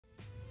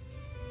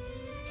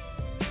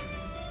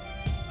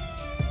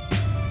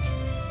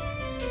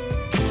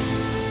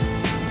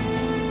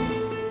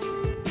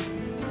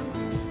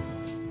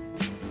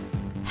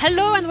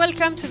Hello and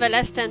welcome to the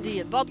Last Standee,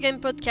 a board game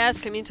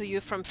podcast coming to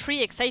you from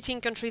 3 exciting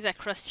countries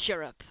across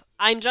Europe.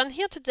 I'm joined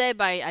here today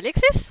by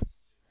Alexis.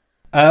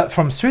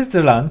 From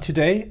Switzerland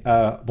today,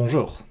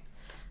 bonjour.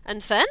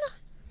 And Fen.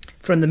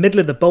 From the middle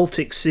of the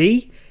Baltic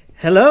Sea.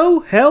 Hello,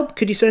 help,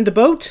 could you send a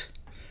boat?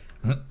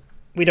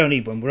 We don't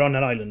need one, we're on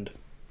an island.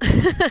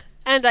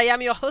 And I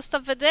am your host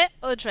of the day,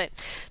 Audrey.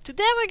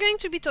 Today we're going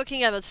to be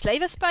talking about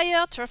Spire,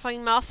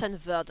 Terraforming Mars and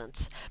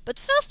Verdant. But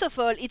first of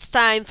all, it's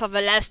time for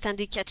the Last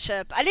Standee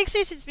catch-up.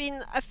 Alexis, it's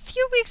been a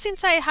few weeks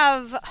since I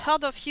have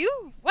heard of you.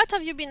 What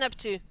have you been up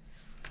to?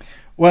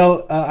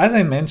 Well, as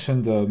I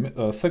mentioned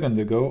a second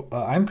ago,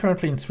 I'm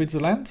currently in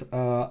Switzerland.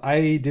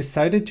 I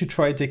decided to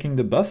try taking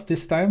the bus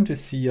this time to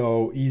see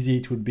how easy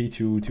it would be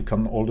to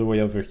come all the way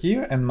over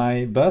here. And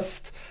my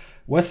bus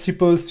was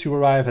supposed to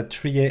arrive at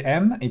 3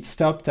 a.m. It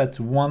stopped at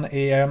 1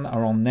 a.m.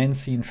 around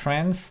Nancy in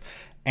France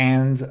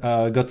and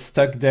got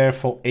stuck there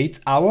for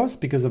 8 hours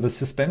because of a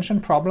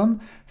suspension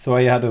problem. So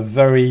I had a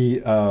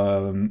very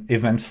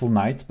eventful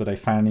night, but I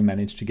finally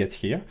managed to get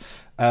here.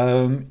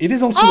 It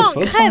is also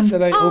the first time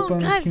that I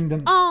opened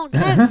Kingdom...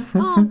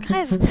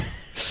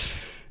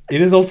 It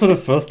is also the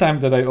first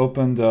time that I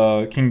opened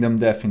Kingdom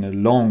Death in a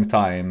long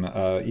time.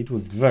 It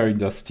was very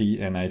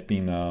dusty, and I've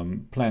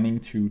been planning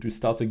to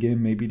start a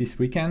game maybe this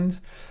weekend.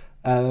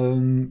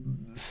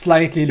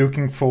 Slightly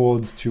looking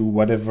forward to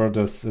whatever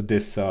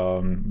this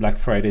Black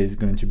Friday is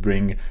going to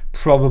bring.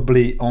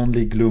 Probably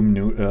only gloom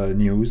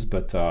news,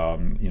 but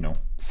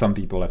some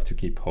people have to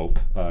keep hope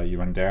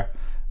here and there.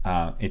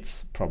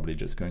 It's probably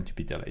just going to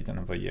be delayed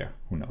another year.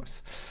 Who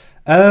knows?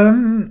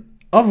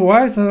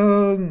 Otherwise,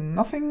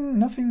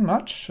 nothing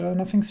much.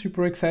 Nothing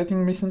super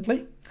exciting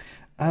recently.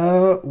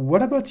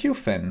 What about you,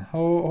 Fen?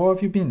 How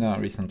have you been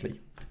recently?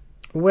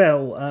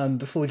 Well,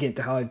 before we get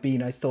to how I've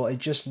been, I thought I'd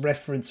just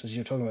reference, as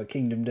you're talking about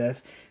Kingdom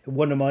Death,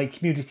 one of my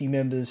community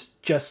members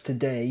just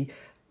today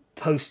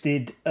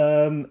posted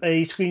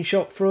a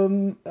screenshot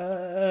from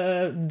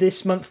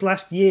this month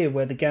last year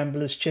where the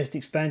Gambler's Chest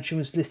expansion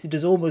was listed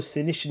as almost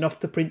finished and off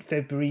to print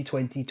February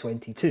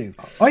 2022.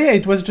 Oh yeah,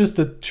 it was just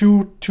a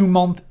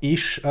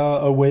two-month-ish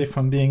away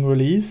from being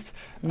released,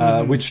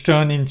 which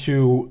turned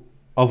into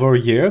over a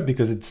year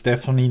because it's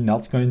definitely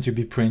not going to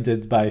be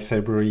printed by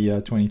February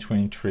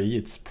 2023.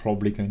 It's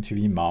probably going to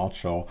be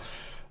March or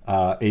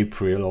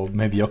April or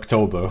maybe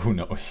October, who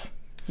knows.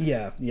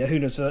 Yeah, who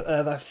knows?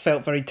 That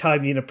felt very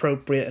timely and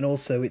appropriate, and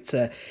also it's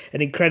an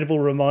incredible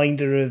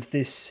reminder of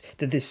this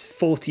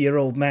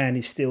 40-year-old man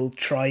is still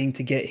trying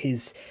to get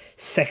his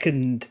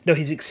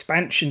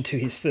expansion to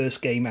his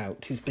first game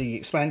out, his big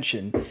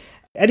expansion.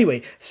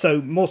 Anyway,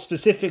 so more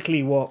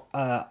specifically, what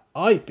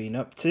I've been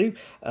up to.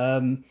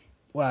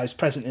 Well, I was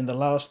present in the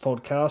last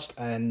podcast,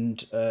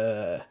 and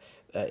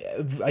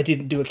I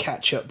didn't do a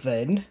catch up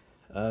then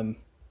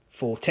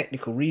for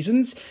technical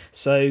reasons.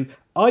 So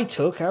I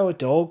took our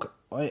dog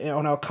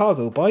on our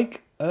cargo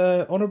bike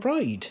on a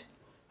ride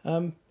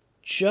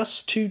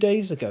just 2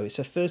 days ago. It's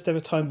her first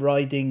ever time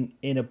riding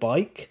in a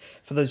bike.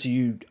 For those of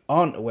you who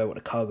aren't aware what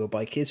a cargo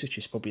bike is, which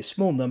is probably a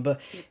small number,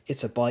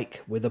 it's a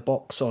bike with a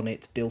box on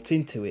it built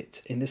into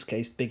it. In this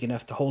case, big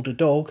enough to hold a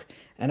dog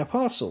and a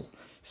parcel.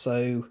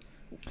 So,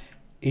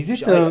 is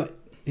it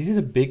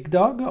a big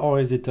dog or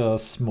is it a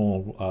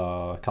small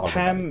cargo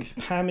bike?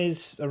 Pam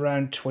is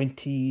around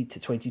 20 to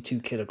 22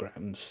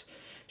 kilograms.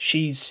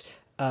 She's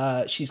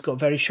got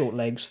very short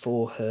legs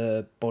for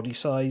her body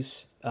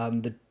size.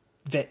 The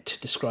vet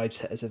describes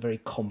her as a very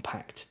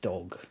compact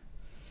dog.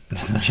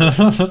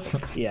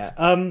 Yeah.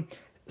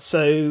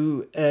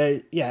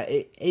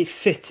 It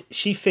fit.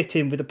 She fit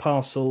in with a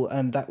parcel,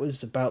 and that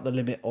was about the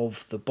limit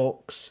of the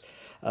box.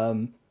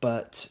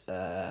 But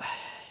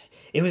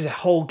it was a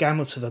whole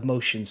gamut of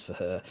emotions for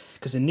her,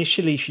 because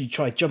initially she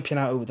tried jumping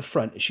out over the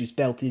front and she was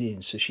belted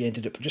in, so she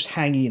ended up just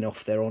hanging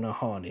off there on her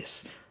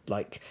harness,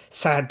 like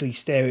sadly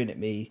staring at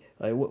me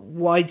like,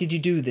 why did you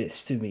do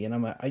this to me? And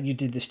I'm like, you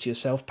did this to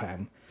yourself,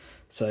 Pam.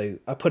 So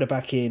I put her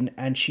back in,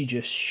 and she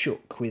just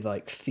shook with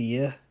like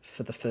fear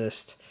for the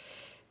first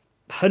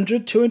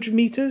 200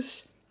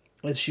 meters,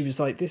 as she was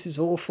like, this is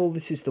awful,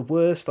 this is the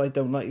worst, I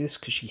don't like this,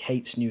 because she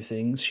hates new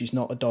things. She's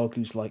not a dog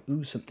who's like,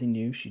 ooh, something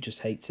new. She just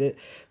hates it.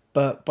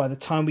 But by the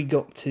time we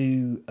got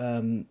to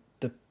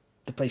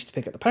the place to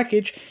pick up the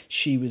package,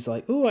 she was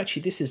like, oh,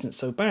 actually this isn't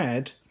so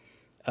bad.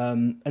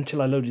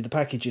 Until I loaded the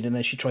package in, and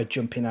then she tried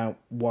jumping out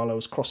while I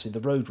was crossing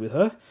the road with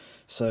her.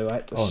 So I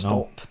had to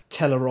stop,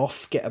 tell her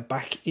off, get her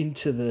back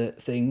into the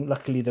thing.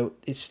 Luckily, though,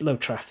 it's low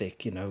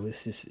traffic,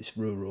 it's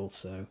rural,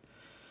 so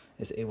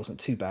it wasn't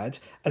too bad.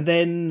 And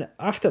then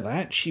after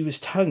that, she was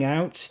tongue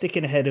out,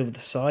 sticking her head over the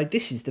side.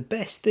 This is the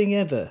best thing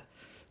ever.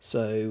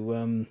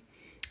 So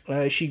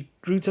she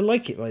grew to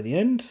like it by the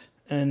end,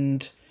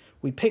 and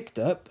we picked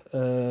up,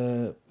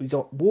 we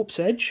got Warp's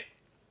Edge,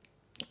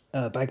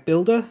 Bag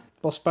Builder,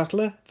 Boss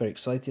Battler, very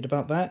excited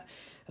about that.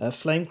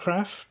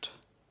 Flamecraft,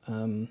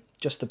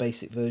 just the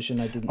basic version.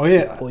 I didn't see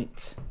the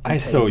point. I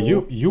saw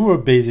you were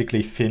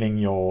basically filling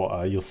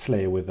your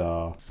sleigh with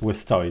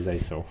toys. I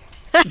saw.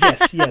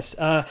 Yes.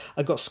 I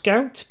got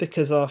Scout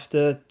because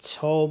after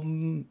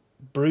Tom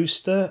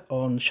Brewster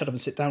on Shut Up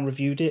and Sit Down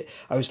reviewed it.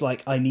 I was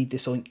like, I need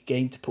this Oink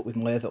game to put with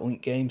my other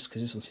Oink games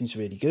because this one seems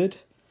really good.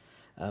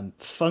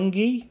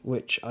 Fungi,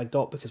 which I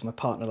got because my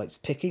partner likes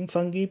picking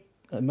fungi,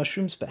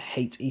 mushrooms, but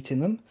hates eating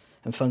them.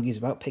 And fungi is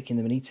about picking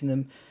them and eating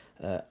them.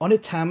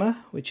 Onitama,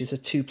 which is a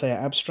 2-player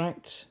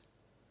abstract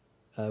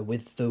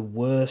with the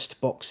worst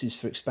boxes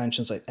for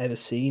expansions I've ever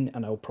seen,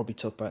 and I'll probably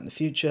talk about in the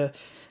future.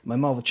 My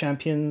Marvel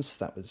Champions,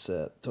 that was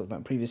talked about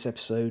in a previous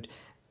episode.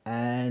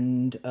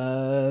 And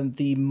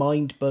the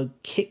Mindbug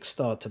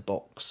Kickstarter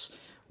box,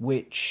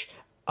 which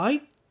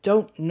I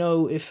don't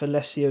know if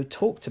Alessio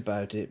talked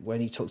about it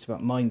when he talked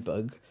about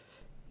Mindbug,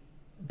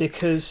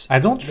 because I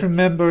don't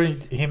remember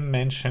him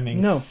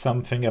mentioning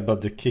something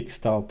about the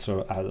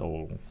Kickstarter at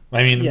all.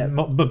 I mean,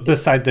 but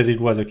besides that it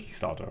was a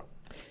Kickstarter.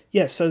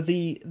 Yeah, so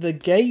the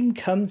game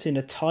comes in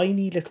a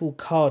tiny little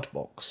card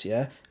box,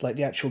 like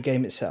the actual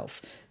game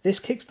itself. This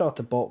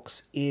Kickstarter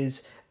box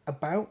is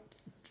about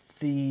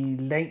the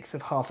length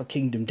of half a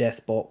Kingdom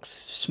Death box,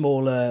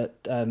 smaller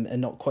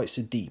and not quite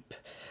so deep.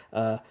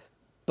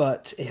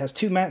 But it has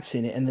 2 mats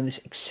in it and then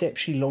this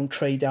exceptionally long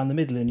tray down the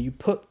middle, and you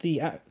put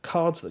the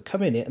cards that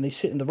come in it and they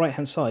sit in the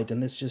right-hand side,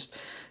 and there's just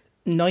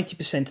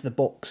 90% of the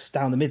box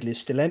down the middle is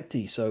still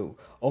empty. So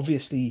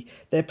obviously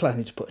they're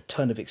planning to put a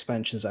ton of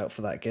expansions out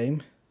for that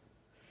game.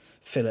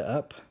 Fill it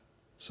up.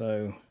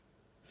 So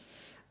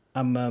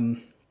I'm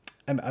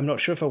not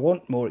sure if I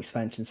want more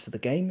expansions for the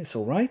game. It's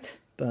all right,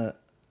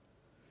 but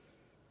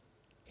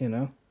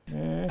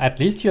At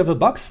least you have a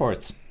box for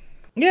it.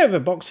 Yeah, I have a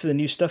box for the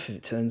new stuff if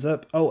it turns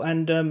up. Oh,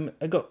 and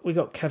we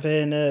got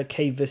Caverna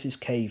Cave versus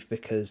Cave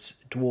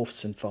because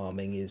dwarfs and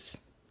farming is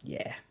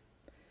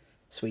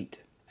sweet,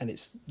 and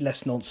it's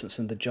less nonsense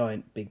than the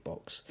giant big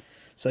box.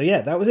 So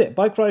yeah, that was it.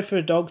 Bike ride for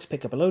a dog to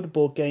pick up a load of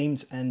board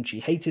games, and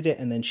she hated it,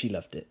 and then she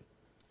loved it.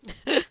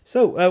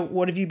 So,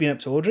 what have you been up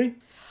to, Audrey?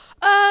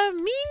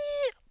 Me,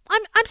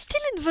 I'm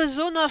still in the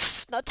zone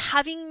of not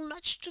having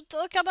much to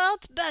talk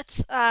about, but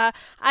I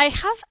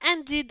have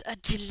ended a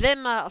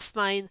dilemma of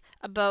mine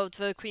about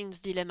the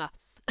Queen's Dilemma.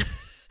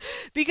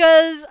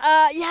 Because,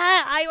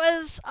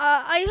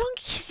 I long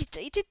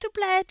hesitated to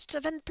pledge,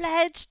 then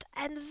pledged,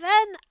 and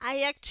then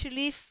I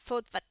actually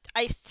thought that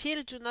I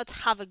still do not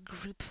have a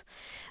group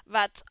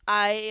that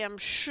I am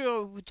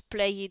sure would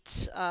play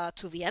it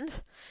to the end,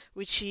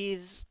 which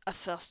is a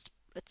first,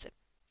 let's say,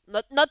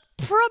 not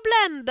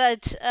problem,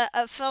 but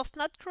a first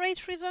not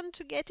great reason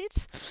to get it.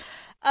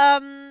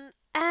 And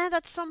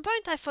at some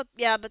point I thought,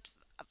 but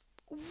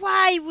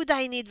why would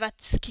I need that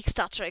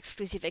Kickstarter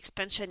exclusive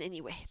expansion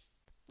anyway?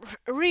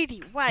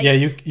 Really, why? Yeah,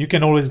 you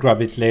can always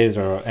grab it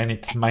later, and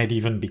it might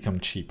even become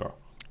cheaper.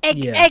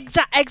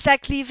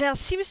 Exactly. There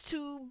seems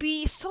to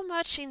be so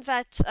much in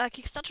that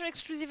Kickstarter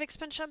exclusive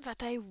expansion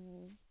that I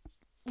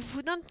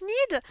wouldn't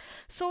need.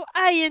 So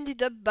I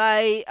ended up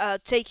by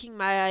taking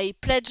my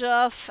pledge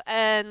off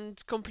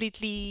and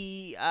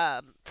completely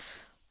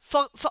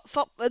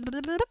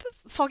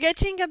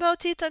forgetting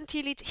about it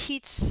until it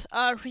hits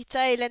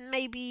retail, and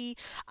maybe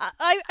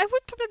I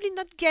would probably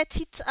not get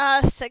it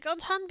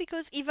second hand,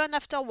 because even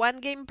after one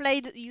game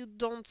played you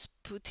don't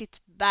put it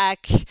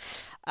back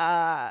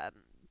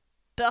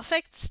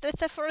perfect, let's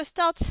say, for a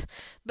start,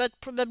 but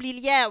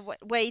probably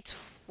wait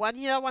 1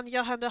 year, 1.5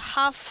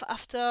 years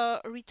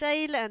after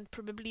retail, and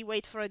probably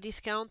wait for a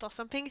discount or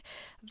something.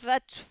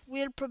 That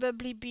will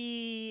probably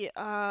be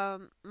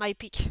my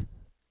pick.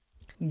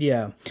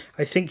 Yeah,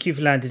 I think you've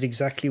landed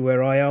exactly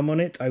where I am on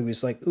it. I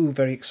was like, ooh,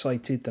 very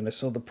excited. Then I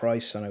saw the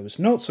price and I was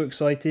not so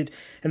excited.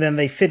 And then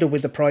they fiddled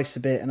with the price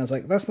a bit and I was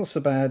like, that's not so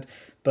bad.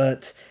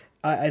 But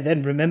I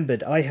then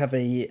remembered I have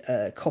a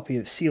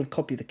sealed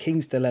copy of The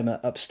King's Dilemma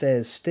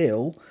upstairs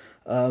still.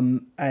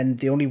 And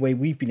the only way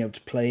we've been able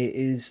to play it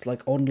is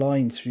like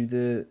online through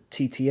the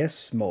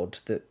TTS mod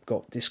that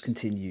got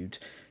discontinued.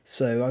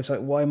 So I was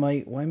like, why am I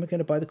going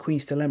to buy The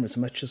Queen's Dilemma as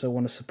much as I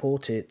want to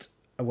support it?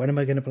 When am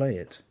I going to play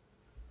it?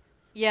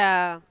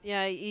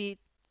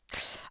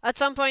 At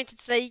some point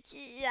it's like,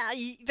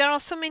 there are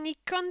so many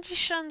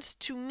conditions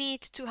to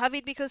meet to have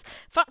it, because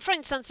for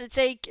instance, let's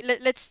say,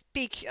 let's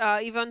speak,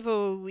 even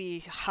though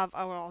we have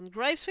our own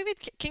gripes with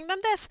it, Kingdom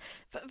Death,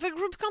 the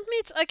group can't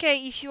meet. Okay,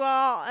 if you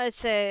are, let's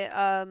say,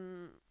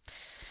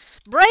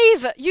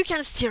 brave, you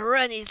can still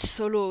run it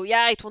solo.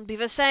 It won't be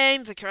the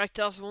same, the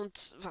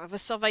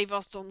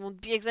survivors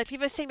won't be exactly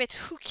the same, but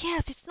who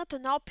cares? It's not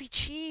an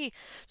RPG,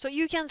 so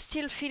you can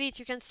still feel it,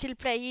 you can still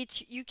play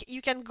it,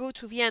 you can go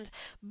to the end.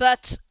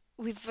 But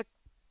with the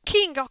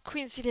King or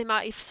Queen's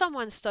Dilemma, if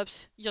someone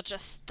stops, you're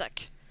just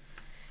stuck.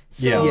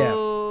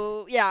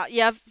 So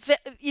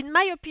in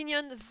my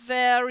opinion,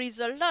 there is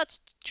a lot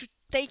to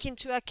take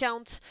into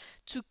account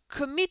to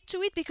commit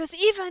to it, because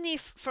even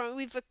if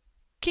with the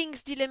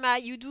King's Dilemma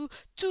you do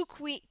two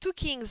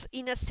kings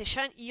in a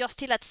session, you're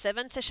still at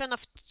 7 sessions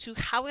of 2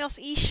 hours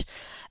ish,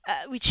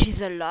 which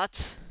is a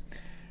lot.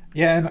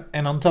 Yeah,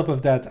 and on top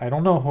of that, I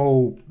don't know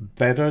how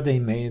better they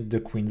made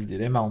the Queen's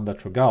Dilemma on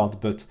that regard,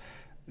 but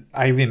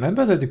I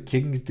remember that the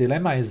King's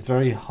Dilemma is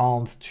very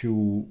hard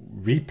to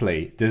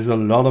replay. There's a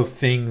lot of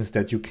things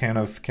that you kind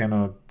of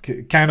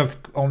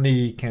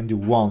only can do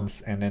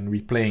once, and then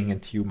replaying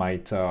it, you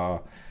might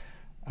run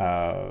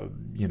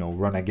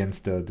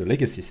against the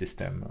legacy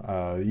system.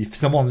 If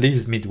someone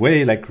leaves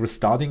midway, like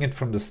restarting it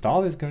from the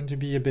start is going to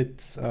be a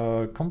bit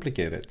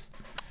complicated.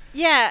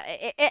 Yeah,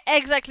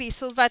 exactly.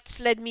 So that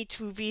led me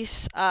to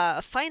this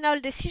final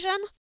decision.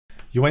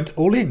 You went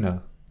all in.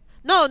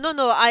 No.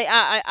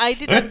 I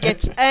didn't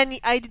get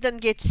I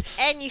didn't get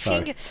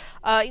anything.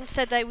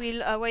 Instead, I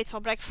will wait for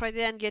Black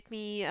Friday and get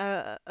me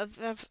a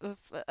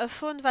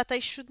phone that I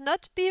should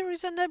not be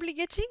reasonably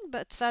getting,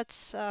 but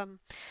that's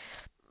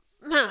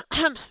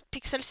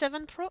Pixel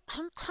 7 Pro.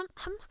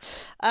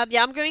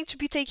 Yeah, I'm going to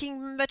be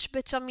taking much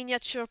better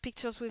miniature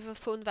pictures with a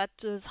phone that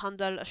does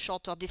handle a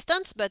shorter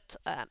distance. But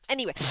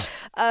anyway,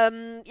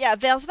 yeah,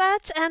 there's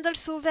that. And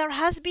also there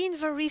has been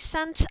the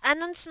recent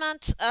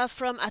announcement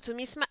from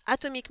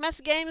Atomic Mass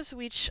Games,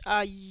 which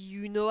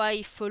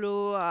I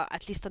follow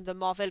at least on the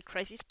Marvel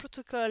Crisis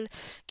Protocol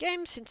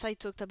game, since I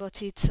talked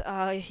about it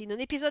in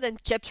an episode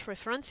and kept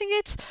referencing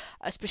it,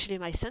 especially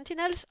my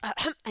Sentinels.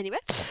 Anyway,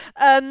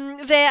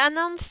 they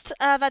announced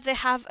that they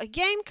have a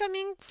game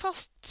coming for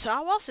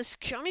Star Wars, a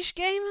skirmish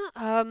game.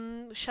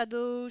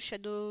 Shadow.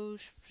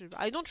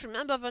 I don't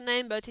remember the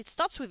name, but it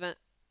starts with an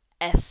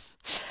S,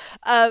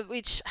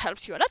 which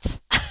helps you a lot.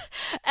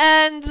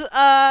 And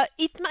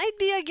it might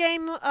be a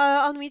game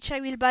on which I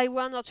will buy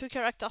 1 or 2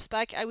 characters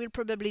pack. I will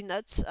probably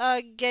not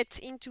get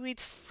into it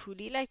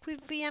fully like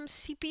with the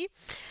MCP.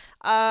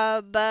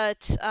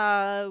 But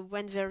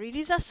when they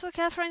release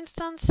Ahsoka, for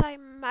instance, I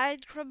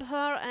might grab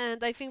her,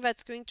 and I think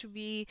that's going to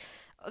be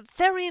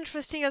very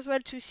interesting as well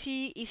to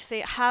see if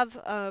they have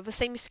the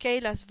same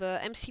scale as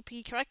the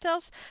MCP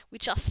characters,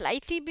 which are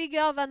slightly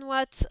bigger than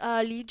what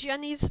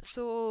Legion is.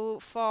 So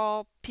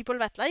for people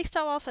that like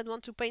Star Wars and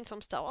want to paint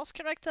some Star Wars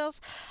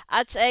characters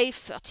at a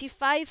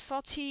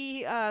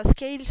 35-40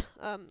 scale,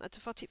 at a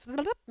 40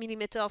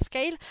 millimeter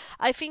scale,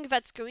 I think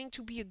that's going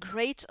to be a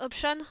great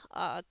option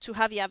to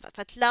have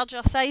that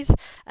larger size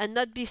and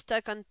not be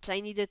stuck on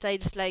tiny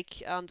details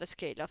like on the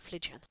scale of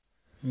Legion.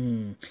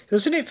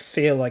 Doesn't it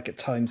feel like at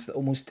times that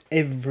almost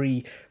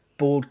every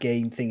board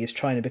game thing is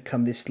trying to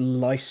become this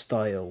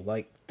lifestyle?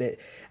 Like that,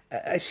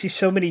 I see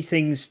so many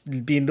things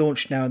being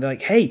launched now, and they're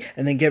like, "Hey,"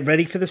 and then get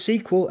ready for the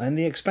sequel and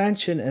the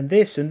expansion and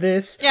this and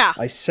this. Yeah.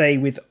 I say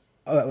with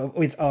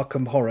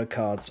Arkham Horror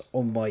cards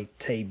on my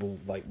table,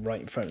 like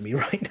right in front of me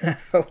right now.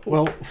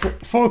 Well,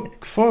 for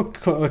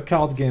a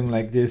card game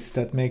like this,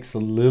 that makes a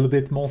little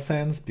bit more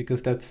sense,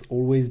 because that's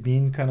always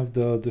been kind of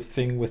the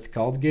thing with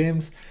card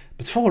games.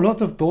 But for a lot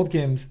of board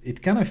games,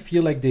 it kind of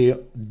feel like they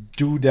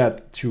do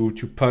that to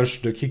push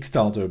the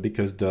Kickstarter,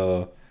 because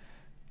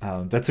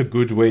that's a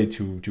good way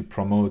to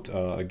promote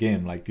a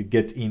game. Like, you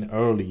get in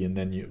early, and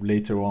then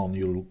later on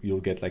you'll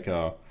get like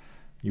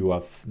you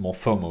have more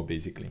FOMO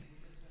basically.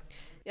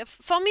 Yeah,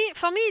 for me,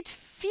 it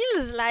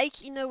feels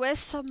like, in a way,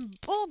 some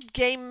board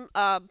game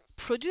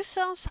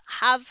producers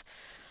have,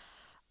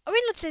 I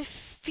will not say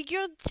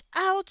figured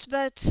out,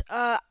 but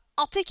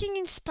are taking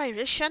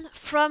inspiration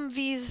from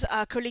these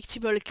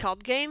collectible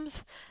card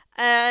games,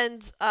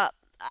 and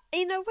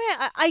in a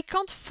way, I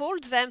can't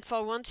fault them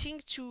for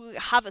wanting to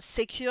have a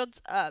secured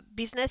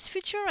business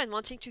future and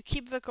wanting to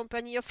keep the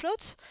company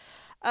afloat.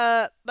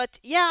 But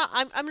yeah,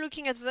 I'm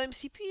looking at the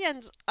MCP,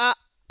 and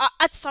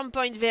at some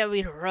point they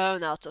will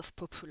run out of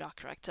popular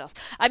characters.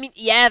 I mean,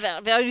 yeah,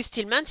 there is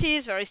still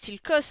Mantis, there is still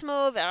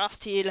Cosmo, there are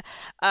still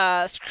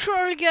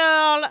Squirrel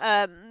Girl,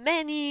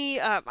 many.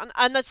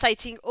 I'm not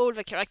citing all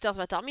the characters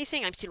that are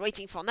missing. I'm still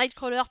waiting for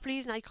Nightcrawler,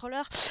 please,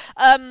 Nightcrawler.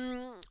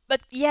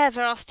 But yeah,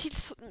 there are still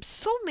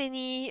so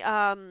many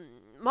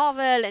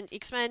Marvel and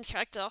X-Men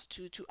characters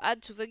to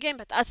add to the game,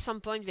 but at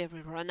some point they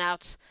will run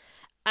out.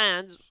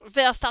 And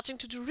they are starting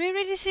to do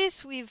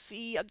re-releases with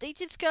the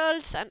updated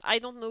skulls, and I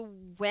don't know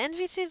when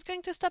this is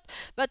going to stop,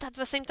 but at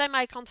the same time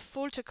I can't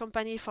fault a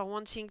company for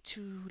wanting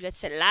to, let's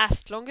say,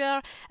 last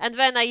longer. And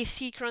then I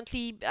see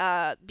currently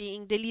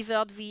being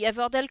delivered the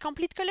Everdell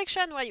Complete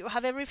Collection, where you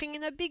have everything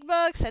in a big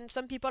box, and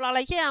some people are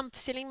like, yeah, I'm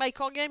selling my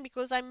core game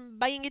because I'm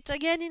buying it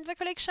again in the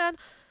collection.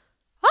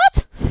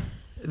 What?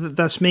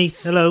 That's me.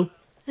 Hello.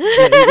 Yeah,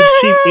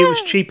 it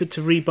was cheaper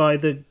to rebuy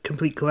the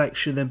complete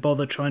collection than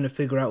bother trying to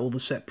figure out all the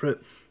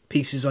separate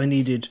pieces I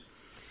needed.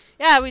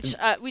 Yeah,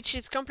 which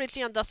is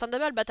completely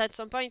understandable, but at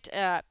some point,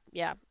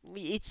 yeah,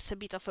 it's a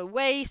bit of a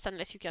waste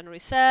unless you can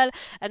resell,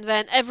 and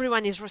then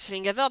everyone is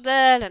reselling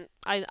Everdell, and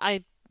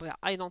I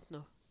don't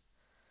know.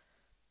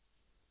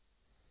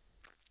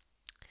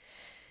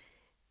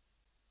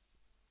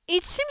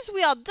 It seems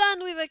we are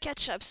done with the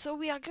catch-up, so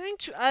we are going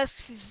to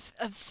ask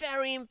a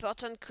very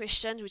important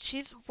question, which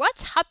is, what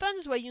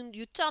happens when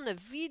you turn a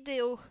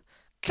video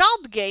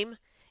card game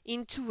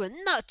into a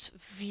not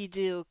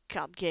video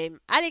card game?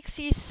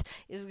 Alexis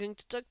is going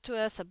to talk to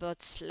us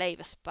about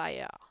Slave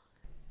Spire.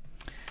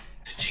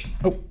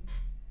 Oh,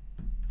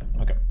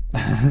 okay.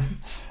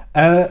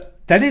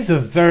 That is a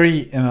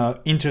very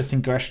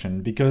interesting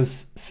question,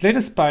 because Slay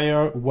the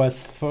Spire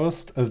was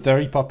first a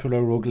very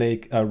popular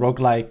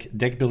roguelike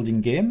deck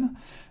building game.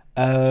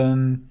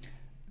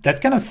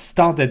 That kind of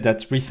started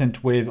that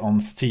recent wave on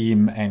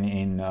Steam and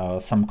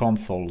in some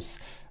consoles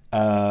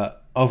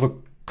of a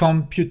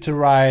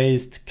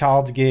computerized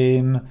card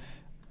game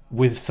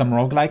with some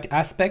roguelike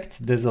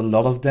aspect. There's a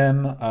lot of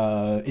them.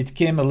 It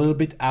came a little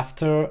bit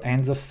after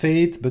Hands of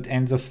Fate, but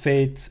Hands of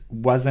Fate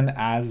wasn't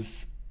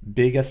as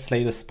big as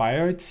Slay the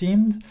Spire, it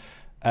seemed.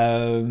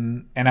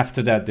 And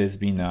after that, there's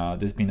been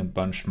a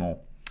bunch more.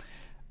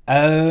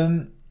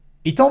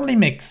 It only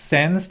makes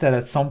sense that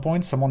at some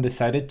point someone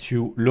decided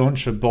to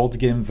launch a board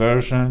game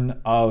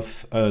version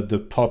of the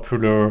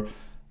popular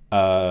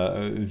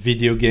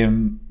video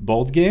game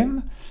board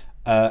game.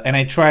 And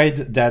I tried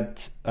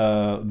that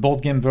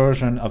board game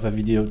version of a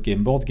video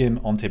game board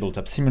game on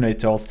Tabletop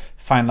Simulators,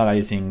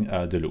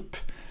 finalizing the loop.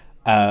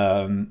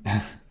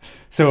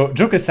 So,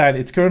 joke aside,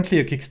 it's currently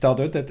a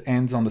Kickstarter that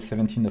ends on the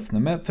 17th of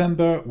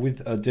November,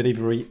 with a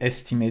delivery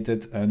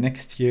estimated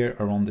next year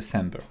around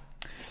December.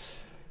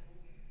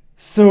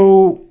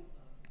 So,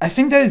 I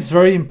think that it's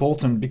very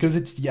important, because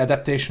it's the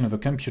adaptation of a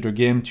computer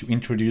game, to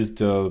introduce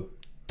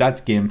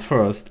that game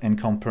first and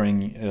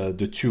comparing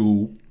the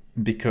two,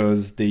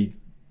 because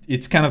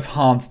it's kind of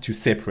hard to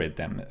separate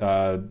them.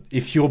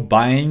 If you're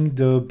buying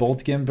the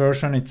board game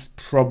version, it's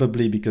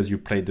probably because you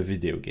played the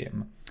video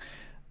game.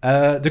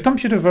 The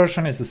computer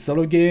version is a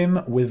solo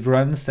game with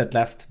runs that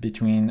last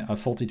between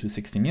 40 to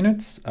 60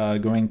 minutes,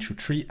 going through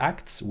 3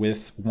 acts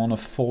with one of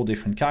 4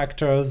 different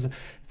characters,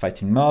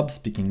 fighting mobs,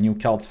 picking new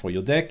cards for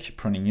your deck,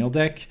 pruning your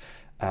deck,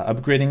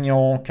 upgrading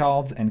your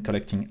cards, and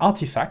collecting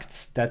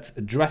artifacts that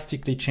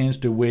drastically change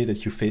the way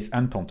that you face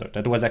encounter.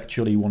 That was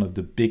actually one of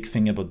the big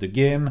things about the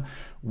game,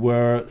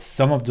 where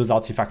some of those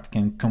artifacts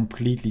can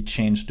completely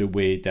change the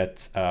way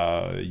that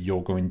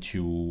you're going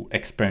to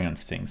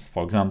experience things.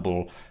 For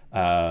example,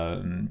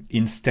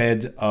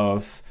 instead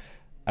of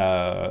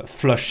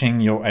flushing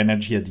your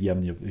energy at the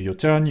end of your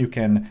turn, you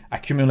can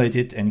accumulate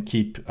it and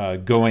keep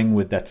going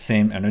with that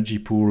same energy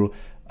pool.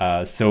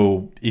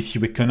 So if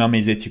you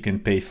economize it, you can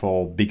pay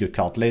for bigger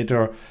card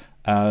later.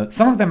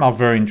 Some of them are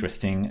very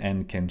interesting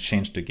and can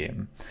change the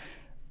game.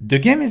 The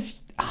game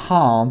is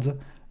hard,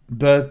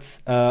 but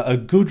a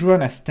good run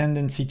has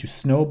tendency to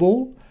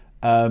snowball.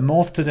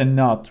 More often than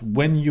not,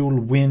 when you'll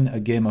win a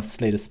game of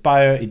Slay the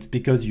Spire, it's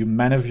because you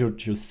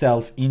maneuvered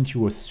yourself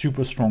into a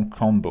super strong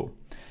combo.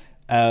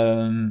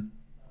 One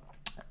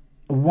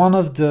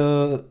of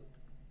the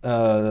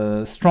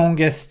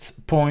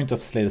strongest point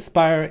of Slay the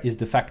Spire is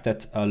the fact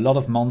that a lot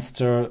of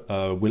monsters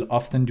will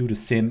often do the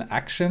same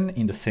action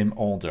in the same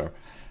order,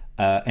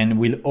 and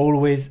will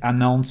always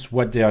announce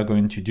what they are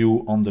going to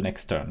do on the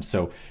next turn.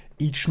 So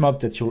each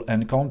mob that you'll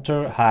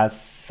encounter has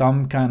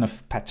some kind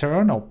of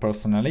pattern or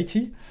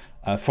personality.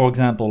 For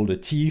example, the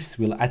thieves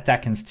will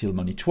attack and steal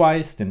money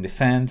twice, then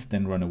defend,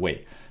 then run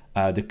away.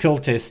 The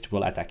cultist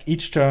will attack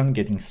each turn,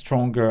 getting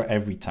stronger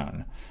every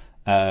turn.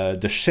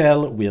 The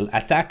shell will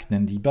attack,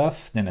 then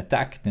debuff, then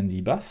attack, then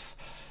debuff.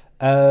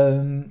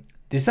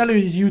 This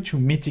allows you to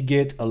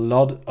mitigate a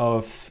lot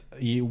of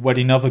what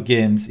in other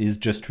games is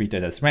just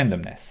treated as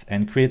randomness,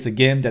 and creates a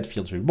game that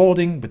feels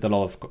rewarding with a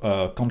lot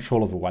of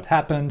control over what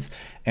happens,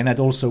 and that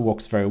also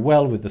works very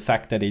well with the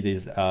fact that it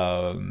is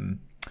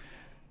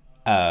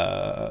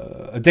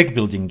a deck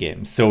building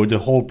game. So the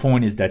whole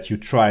point is that you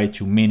try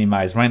to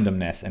minimize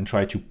randomness and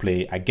try to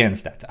play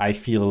against that. I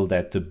feel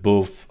that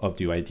both of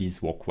the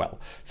ideas work well.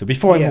 So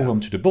before I move on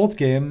to the board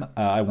game,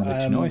 I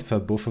wanted to know if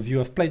both of you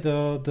have played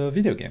the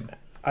video game.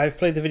 I've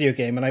played the video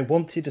game, and I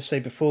wanted to say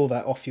before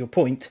that, off your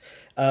point,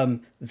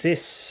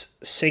 this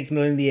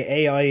signaling the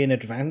AI in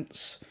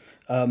advance,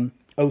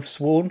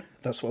 Oathsworn,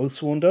 that's what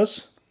Oathsworn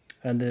does.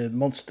 And the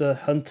Monster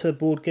Hunter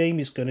board game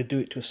is going to do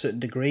it to a certain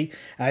degree.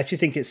 I actually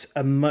think it's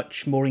a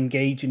much more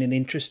engaging and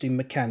interesting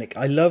mechanic.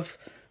 I love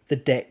the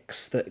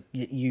decks that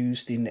get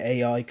used in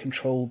AI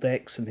control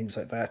decks and things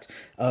like that.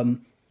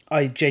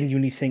 I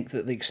genuinely think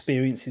that the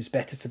experience is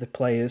better for the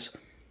players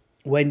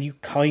when you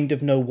kind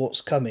of know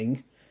what's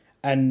coming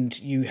and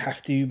you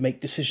have to make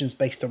decisions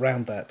based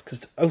around that.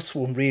 Because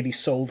Oathsworn really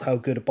sold how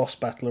good a boss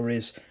battler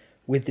is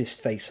with this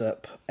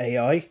face-up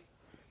AI.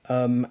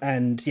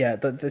 And yeah,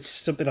 that's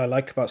something I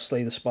like about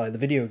Slay the Spire, the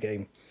video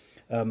game.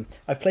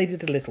 I've played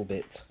it a little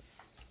bit,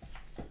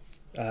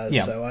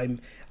 so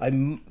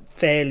I'm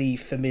fairly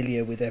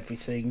familiar with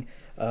everything.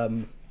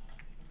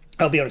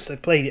 I'll be honest,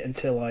 I've played it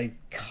until I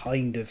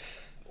kind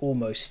of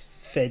almost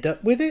fed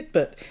up with it,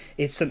 but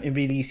it's something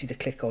really easy to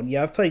click on.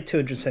 Yeah, I've played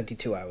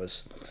 272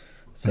 hours.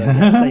 So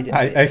yeah, I've played it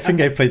I think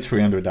I played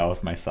 300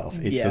 hours myself.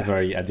 It's a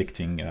very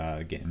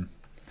addicting game.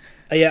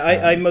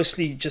 I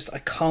mostly I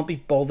can't be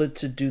bothered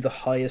to do the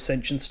high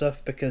ascension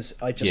stuff because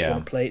I just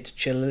want to play it to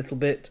chill a little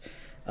bit.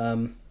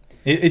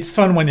 It's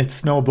fun when it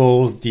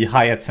snowballs. The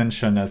high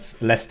ascension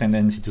has less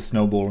tendency to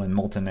snowball and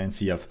more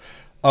tendency of,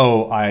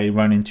 oh, I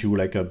run into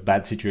like a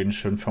bad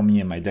situation for me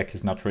and my deck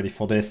is not ready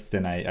for this,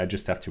 then I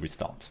just have to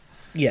restart.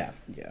 Yeah.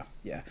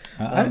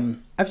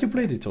 Have you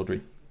played it,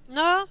 Audrey?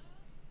 No.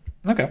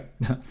 Okay,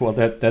 well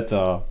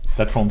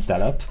that rounds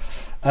that up.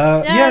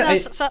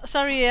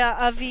 Sorry,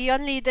 the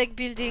only deck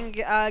building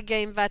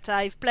game that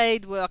I've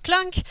played were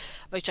Clank,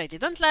 which I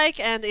didn't like,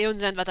 and Aeon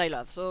Zen that I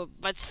love. So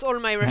that's all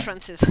my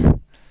references.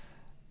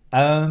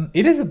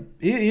 It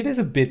is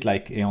a bit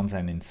like Aeon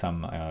Zen in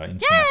some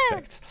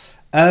aspects.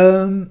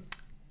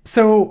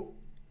 So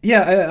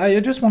yeah, I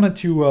just wanted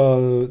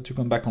to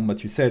come back on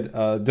what you said.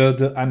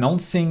 The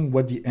announcing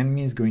what the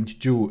enemy is going to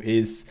do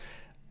is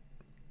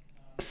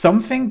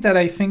something that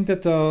I think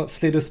that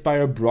Slay the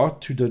Spire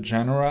brought to the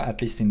genre,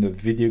 at least in the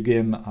video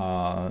game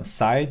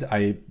side.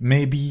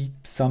 Maybe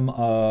some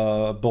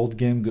board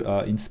game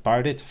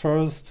inspired it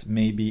first.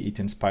 Maybe it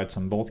inspired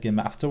some board game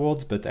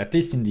afterwards. But at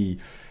least in the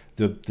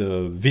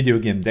video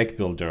game deck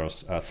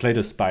builders, Slay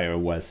the Spire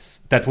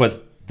was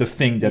the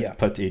thing that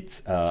put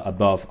it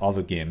above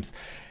other games,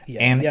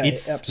 and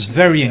it's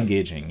very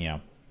engaging.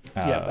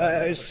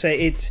 I would say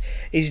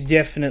it's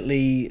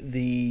definitely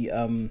the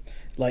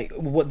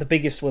the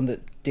biggest one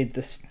that did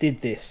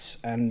this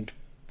and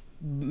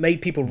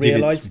made people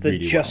realize that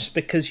really just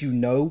because you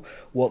know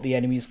what the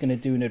enemy is going to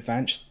do in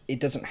advance, it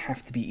doesn't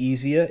have to be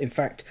easier. In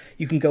fact,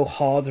 you can go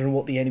harder on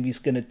what the enemy is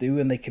going to do,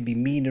 and they can be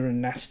meaner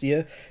and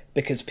nastier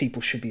because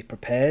people should be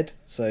prepared.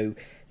 So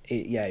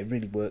it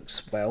really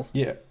works well.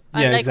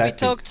 And exactly. We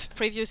talked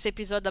previous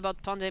episode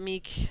about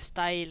pandemic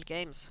style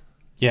games.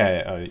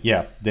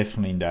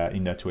 Definitely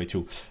in that way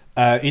too.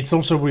 It's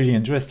also really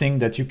interesting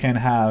that you can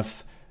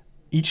have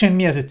each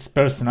enemy has its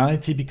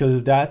personality because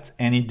of that,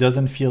 and it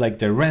doesn't feel like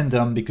they're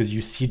random because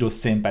you see those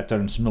same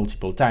patterns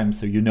multiple times.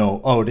 So you know,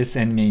 oh, this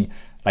enemy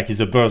is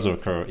a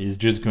berserker, is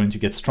just going to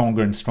get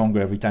stronger and stronger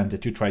every time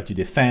that you try to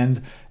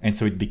defend, and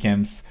so it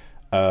becomes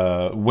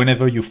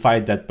whenever you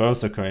fight that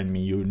berserker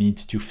enemy, you need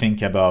to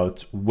think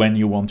about when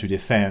you want to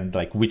defend,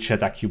 like which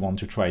attack you want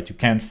to try to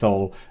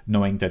cancel,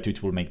 knowing that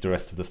it will make the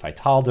rest of the fight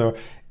harder.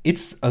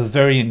 It's a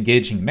very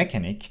engaging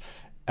mechanic.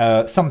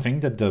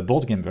 Something that the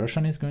board game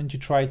version is going to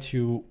try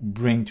to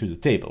bring to the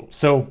table.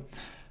 So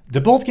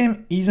the board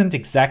game isn't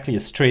exactly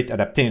a straight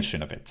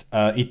adaptation of it.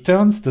 It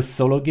turns the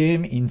solo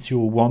game into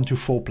a 1 to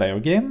 4 player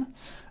game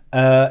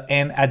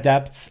and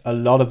adapts a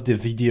lot of the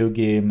video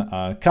game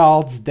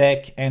cards,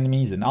 deck,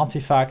 enemies, and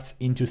artifacts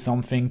into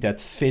something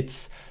that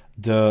fits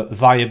the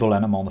viable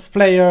amount of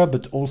player,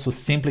 but also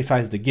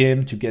simplifies the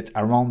game to get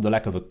around the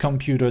lack of a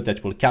computer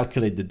that will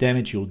calculate the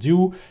damage you'll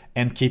do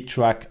and keep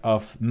track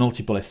of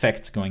multiple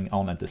effects going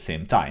on at the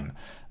same time.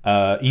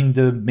 In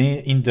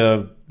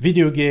the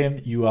video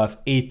game, you have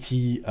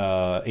 80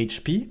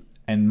 HP,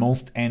 and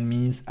most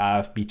enemies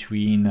have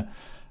between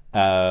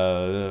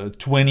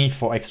 20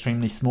 for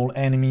extremely small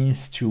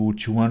enemies to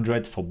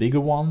 200 for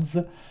bigger ones.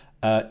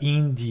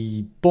 In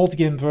the board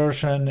game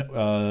version,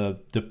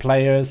 the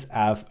players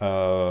have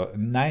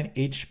 9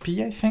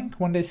 HP, I think,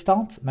 when they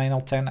start. 9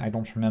 or 10, I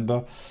don't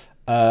remember.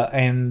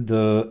 And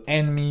the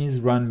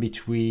enemies run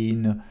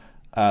between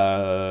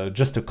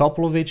just a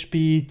couple of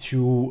HP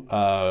to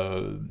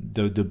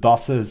the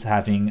bosses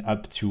having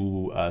up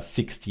to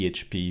 60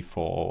 HP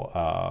for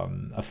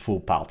a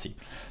full party.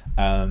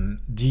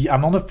 The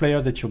amount of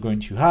player that you're going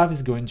to have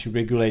is going to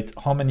regulate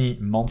how many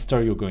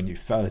monsters you're going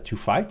to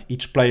fight.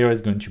 Each player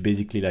is going to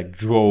basically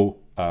draw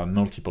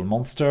multiple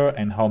monster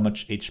and how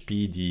much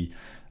HP the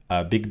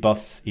big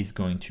boss is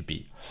going to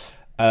be.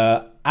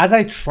 As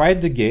I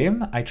tried the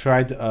game, I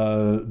tried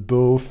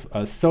both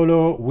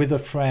solo with a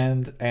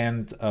friend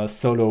and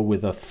solo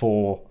with a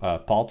 4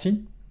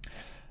 party.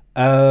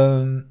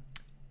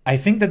 I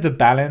think that the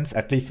balance,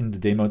 at least in the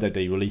demo that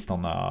they released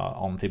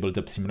on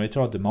Tabletop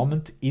Simulator at the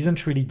moment,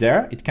 isn't really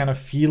there. It kind of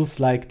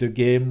feels like the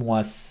game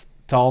was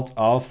thought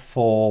of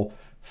for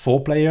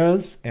 4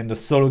 players, and the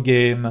solo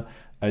game,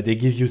 they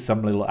give you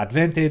some little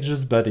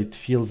advantages, but it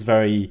feels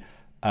very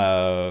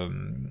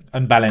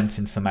unbalanced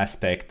in some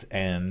aspect,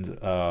 and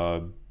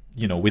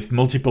with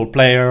multiple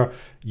player,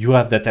 you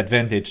have that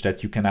advantage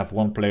that you can have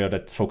one player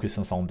that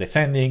focuses on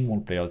defending,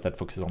 one player that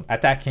focuses on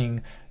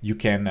attacking. You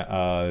can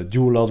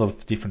do a lot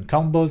of different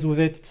combos with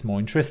it. It's more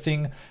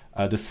interesting.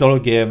 The solo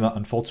game,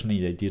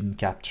 unfortunately, they didn't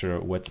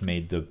capture what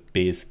made the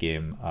base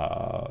game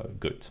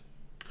good.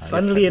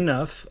 Funnily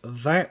enough,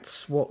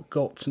 that's what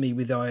got me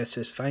with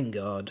ISS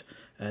Vanguard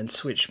and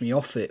switched me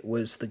off it,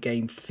 was the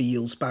game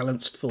feels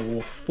balanced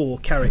for 4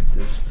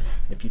 characters.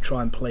 If you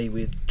try and play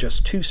with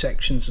just 2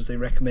 sections, as they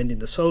recommend in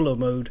the solo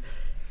mode,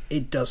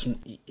 it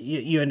doesn't.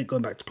 You end up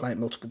going back to play it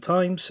multiple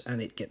times,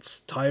 and it gets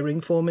tiring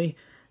for me.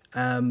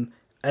 And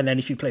then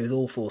if you play with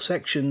all 4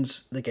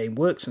 sections, the game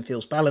works and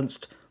feels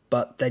balanced,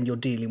 but then you're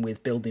dealing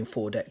with building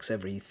 4 decks,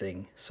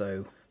 everything.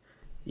 So,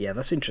 yeah,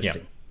 that's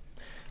interesting.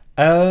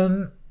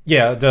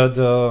 Yeah,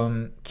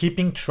 the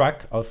keeping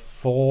track of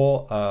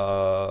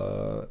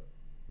 4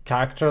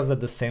 characters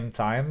at the same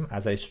time,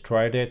 as I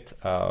tried it,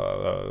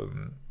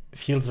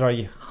 feels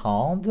very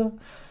hard,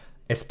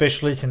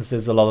 especially since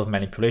there's a lot of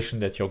manipulation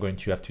that you're going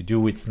to have to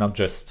do. It's not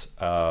just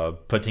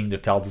putting the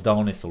cards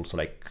down, it's also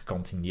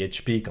counting the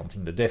HP,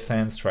 counting the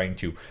defense, trying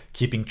to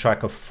keeping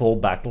track of 4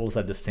 battles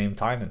at the same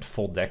time and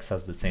 4 decks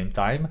at the same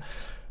time.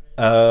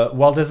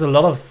 While there's a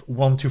lot of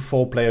 1 to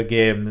 4 player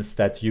games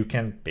that you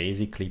can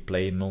basically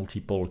play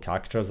multiple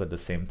characters at the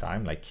same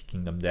time, like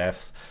Kingdom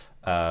Death,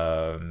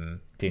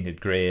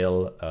 Tainted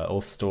Grail,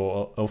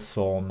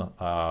 Oathstorm,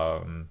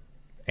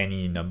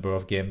 any number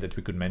of games that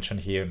we could mention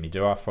here,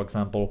 Midora, for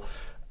example.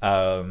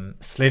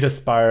 Slay the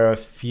Spire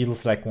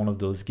feels like one of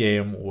those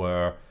games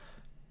where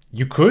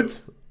you could,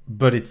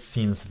 but it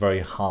seems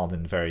very hard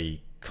and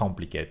very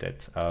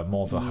complicated,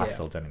 more of a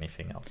hassle than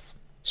anything else.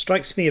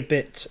 Strikes me a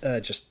bit,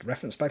 just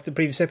reference back to the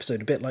previous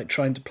episode, a bit like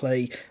trying to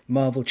play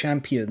Marvel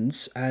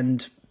Champions,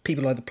 and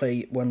people either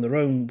play one their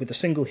own with a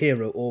single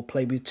hero or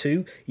play with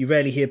two. You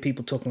rarely hear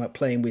people talking about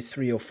playing with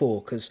 3 or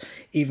 4, because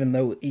even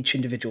though each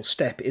individual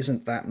step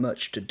isn't that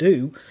much to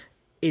do,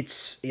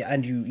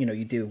 and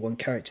you do one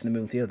character in the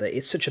moon with the other,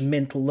 it's such a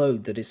mental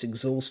load that it's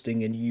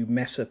exhausting, and you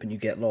mess up and you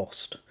get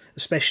lost.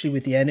 Especially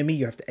with the enemy,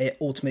 you have to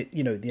automate,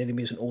 the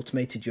enemy isn't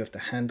automated, you have to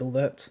handle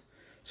that.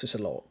 So it's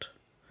a lot.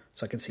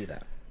 So I can see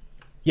that.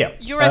 Yeah.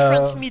 You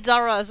referenced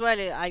Midara as well.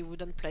 I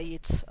wouldn't play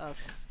it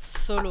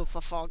solo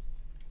for 4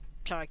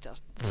 characters.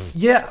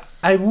 Yeah,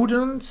 I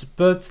wouldn't,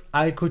 but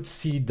I could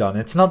see it done.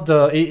 It's not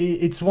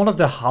it's one of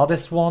the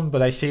hardest one,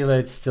 but I feel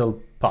it's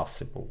still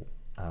possible.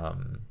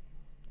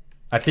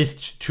 At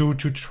least 2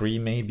 to 3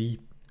 maybe.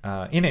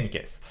 In any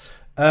case,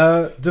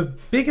 the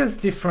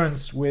biggest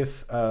difference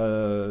with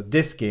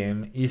this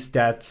game is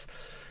that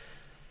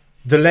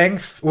the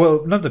length,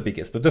 well, not the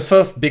biggest, but the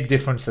first big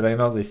difference that I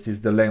noticed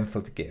is the length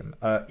of the game.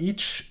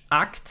 Each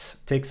act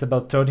takes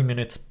about 30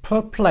 minutes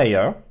per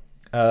player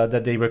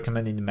that they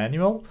recommend in the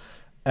manual.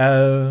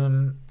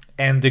 And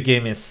the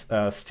game is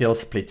still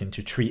split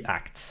into 3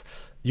 acts.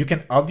 You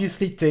can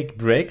obviously take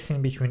breaks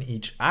in between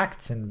each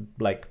act and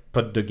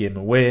put the game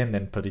away and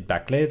then put it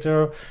back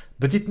later.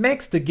 But it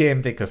makes the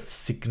game take a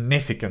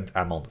significant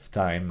amount of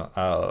time.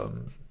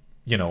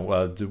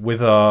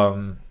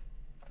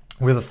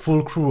 With a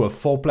full crew of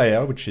 4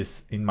 players, which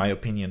is, in my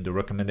opinion, the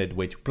recommended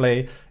way to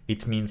play,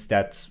 it means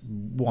that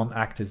one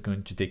act is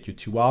going to take you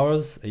 2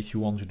 hours. If you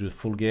want to do the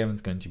full game,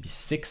 it's going to be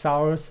 6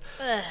 hours.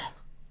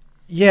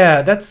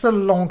 Yeah, that's a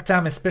long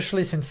time,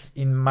 especially since,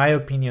 in my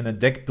opinion, a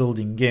deck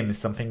building game is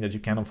something that you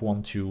kind of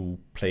want to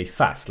play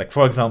fast. Like,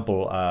 for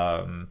example,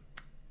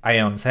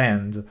 Ion's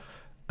Hand,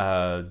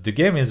 the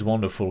game is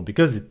wonderful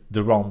because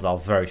the rounds are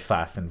very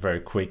fast and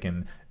very quick,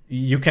 and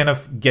you kind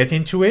of get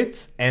into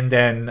it, and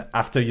then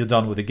after you're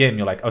done with the game,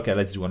 you're like, okay,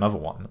 let's do another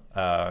one.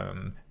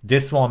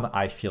 This one,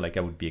 I feel like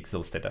I would be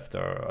exhausted after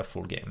a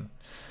full game.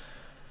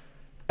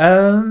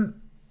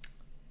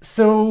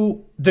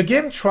 So the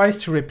game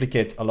tries to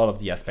replicate a lot of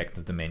the aspects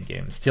of the main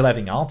game, still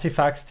having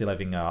artifacts, still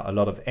having a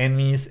lot of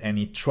enemies, and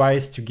it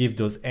tries to give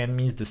those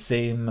enemies the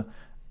same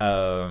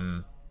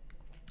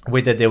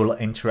way that they will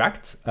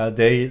interact.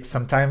 They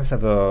sometimes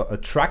have a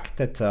track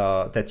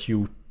that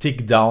you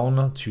tick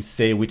down to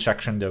say which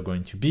action they're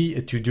going to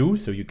do,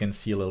 so you can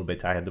see a little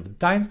bit ahead of the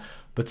time.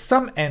 But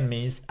some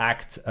enemies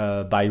act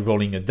by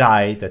rolling a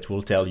die that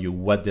will tell you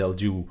what they'll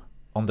do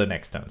on the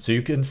next turn. So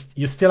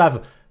you still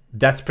have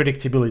that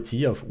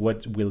predictability of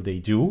what will they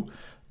do,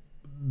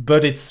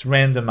 but it's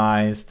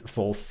randomized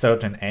for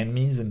certain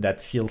enemies, and that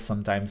feels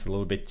sometimes a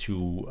little bit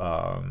too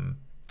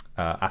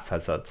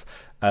haphazard.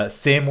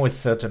 Same with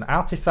certain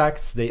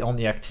artifacts, they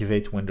only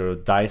activate when the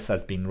dice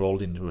has been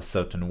rolled into a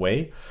certain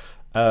way.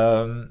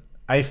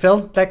 I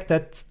felt like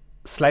that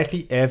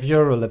slightly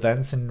heavier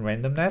relevance in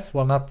randomness,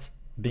 while not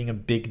being a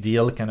big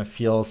deal, kind of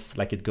feels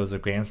like it goes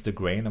against the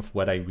grain of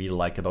what I really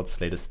like about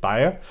Slay the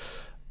Spire.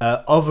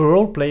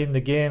 Overall, playing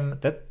the game,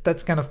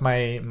 that's kind of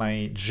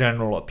my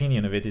general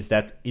opinion of it, is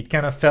that it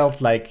kind of felt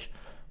like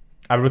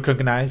I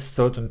recognized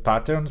certain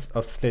patterns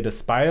of Slay the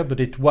Spire, but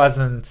it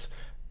wasn't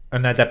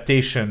an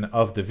adaptation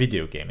of the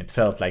video game. It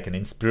felt like an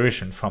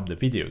inspiration from the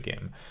video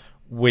game,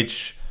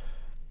 which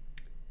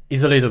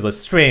is a little bit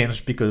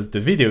strange because the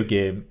video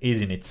game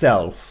is in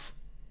itself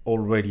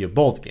already a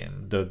board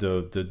game.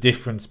 The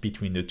difference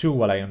between the two,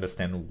 while I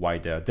understand why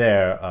they're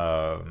there,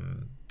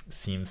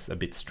 seems a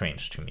bit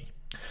strange to me.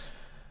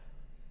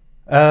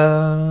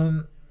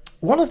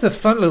 One of the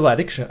fun little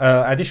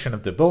addition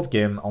of the board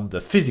game on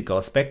the physical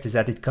aspect is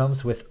that it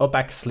comes with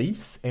opaque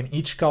sleeves, and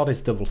each card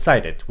is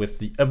double-sided, with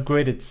the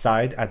upgraded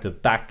side at the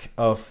back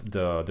of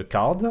the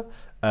card.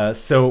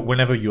 So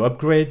whenever you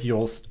upgrade,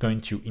 you're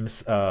going to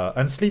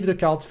unsleeve the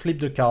card, flip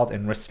the card,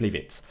 and resleeve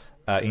it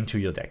into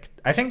your deck.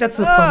 I think that's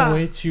a fun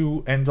way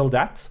to handle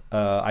that.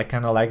 I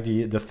kind of like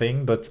the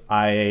thing, but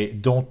I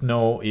don't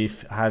know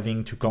if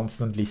having to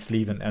constantly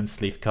sleeve and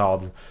unsleeve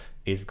cards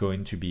is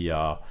going to be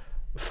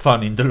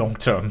fun in the long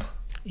term.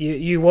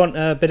 You want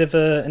a bit of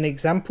an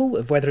example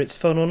of whether it's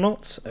fun or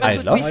not?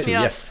 I'd love to,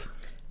 yes.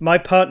 My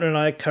partner and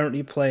I are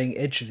currently playing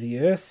Edge of the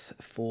Earth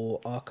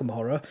for Arkham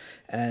Horror,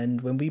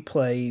 and when we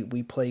play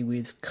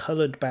with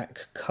coloured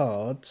back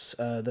cards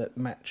that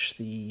match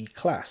the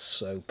class,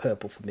 so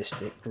purple for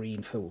Mystic,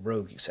 green for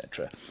Rogue,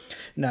 etc.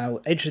 Now,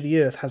 Edge of the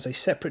Earth has a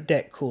separate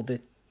deck called the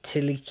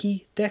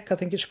Tiliki deck, I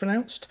think it's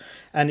pronounced,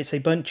 and it's a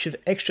bunch of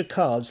extra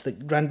cards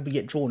that randomly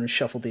get drawn and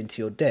shuffled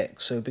into your deck.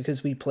 So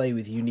because we play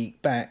with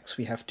unique backs,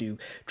 we have to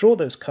draw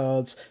those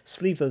cards,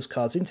 sleeve those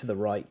cards into the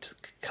right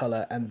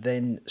colour, and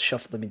then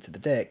shuffle them into the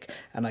deck.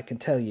 And I can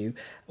tell you,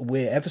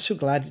 we're ever so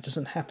glad it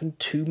doesn't happen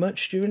too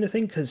much during the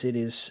thing, because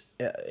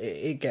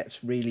it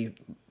gets really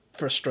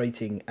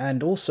frustrating,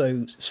 and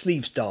also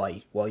sleeves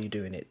die while you're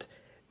doing it.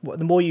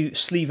 The more you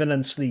sleeve and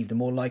unsleeve, the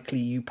more likely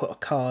you put a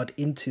card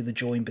into the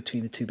join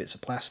between the two bits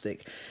of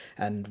plastic.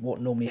 And what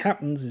normally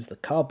happens is the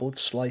cardboard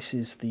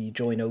slices the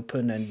join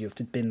open and you have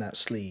to bin that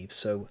sleeve.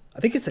 So I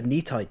think it's a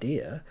neat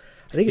idea.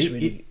 I think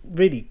it's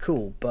really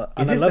cool.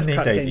 I love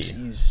card games that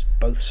use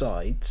both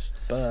sides,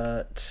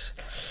 but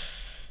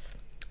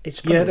it's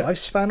put a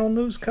lifespan on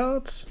those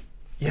cards.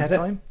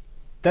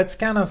 That's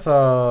kind of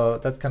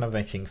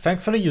my thing.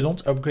 Thankfully, you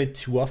don't upgrade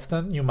too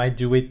often. You might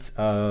do it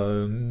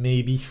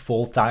maybe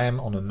full time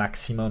on a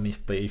maximum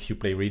if you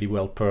play really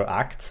well per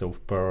act, so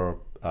per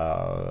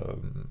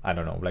I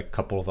don't know, like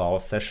couple of hour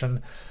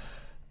session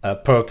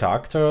per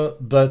character.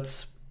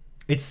 But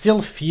it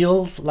still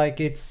feels like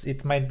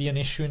it might be an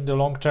issue in the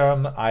long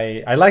term.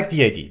 I like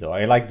the idea though.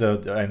 I like the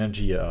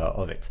energy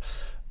of it.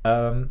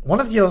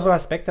 One of the other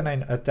aspects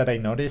that I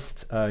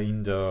noticed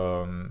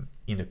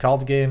in the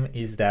card game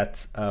is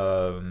that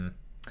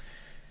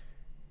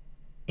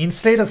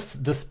instead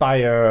of the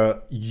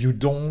Spire, you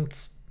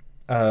don't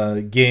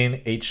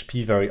gain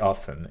HP very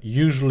often.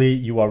 Usually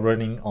you are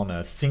running on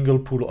a single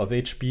pool of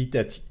HP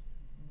that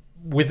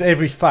with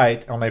every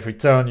fight, on every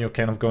turn, you're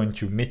kind of going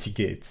to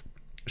mitigate.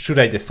 Should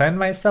I defend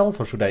myself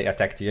or should I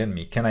attack the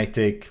enemy? Can I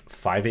take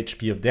 5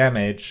 HP of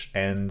damage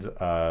and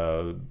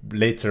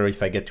later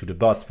if I get to the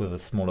boss with a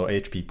smaller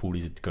HP pool,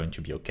 is it going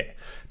to be okay?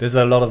 There's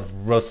a lot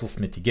of resource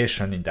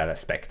mitigation in that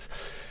aspect.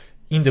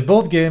 In the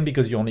board game,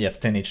 because you only have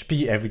 10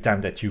 HP, every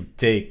time that you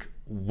take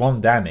 1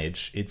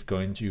 damage, it's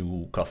going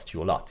to cost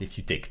you a lot. If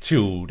you take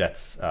 2,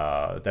 that's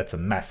a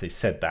massive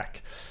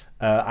setback.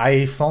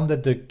 I found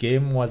that the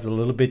game was a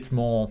little bit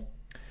more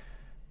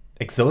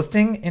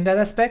exhausting in that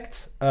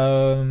aspect,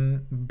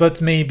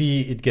 but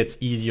maybe it gets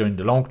easier in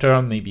the long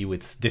term, maybe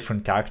with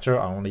different character.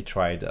 I only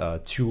tried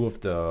 2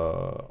 of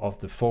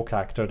the 4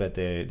 character that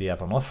they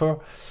have on offer.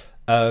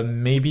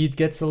 Maybe it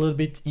gets a little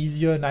bit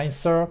easier,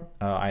 nicer.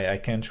 I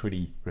can't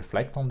really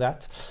reflect on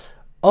that.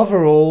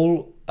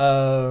 Overall,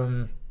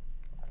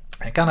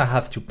 I kind of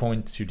have to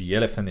point to the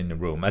elephant in the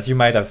room. As you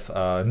might have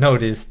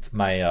noticed,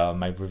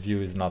 my review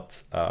is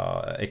not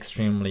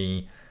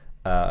extremely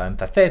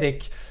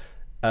empathetic.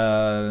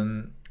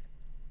 And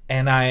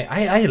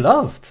I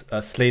loved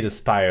Slay the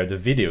Spire, the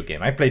video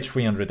game. I played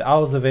 300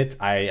 hours of it.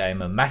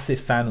 I'm a massive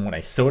fan. When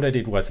I saw that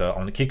it was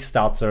on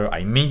Kickstarter, I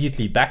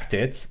immediately backed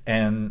it,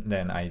 and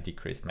then I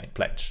decreased my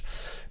pledge.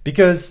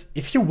 Because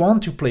if you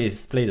want to play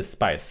the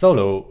Spire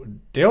solo,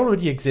 there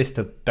already exists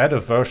a better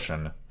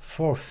version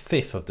for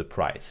 1/5 of the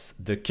price.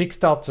 The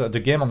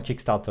game on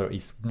Kickstarter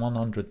is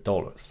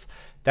 $100.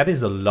 That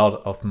is a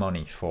lot of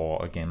money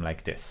for a game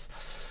like this.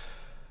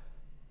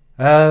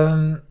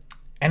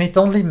 And it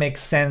only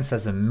makes sense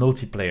as a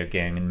multiplayer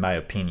game, in my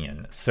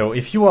opinion. So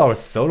if you are a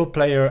solo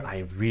player,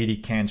 I really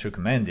can't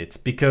recommend it,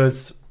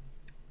 because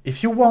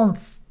if you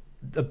want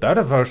a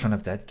better version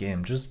of that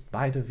game, just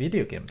buy the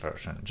video game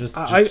version.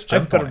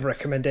 I've got a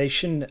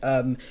recommendation.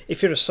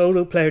 If you're a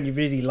solo player and you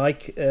really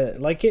like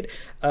it,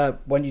 why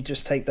don't you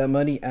just take that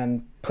money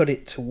and put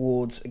it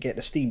towards get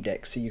a Steam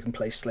Deck so you can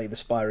play Slay the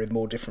Spire in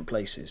more different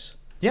places.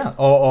 Yeah,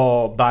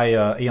 or buy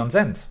Aeon's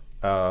End.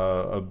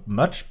 A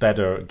much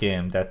better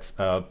game that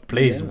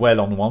plays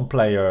well on 1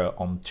 player,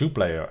 on 2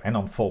 player, and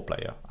on 4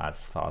 player,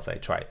 as far as I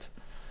tried.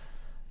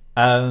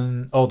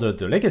 Or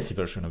the legacy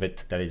version of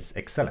it that is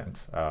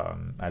excellent,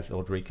 as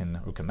Audrey can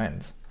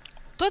recommend.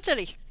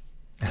 Totally.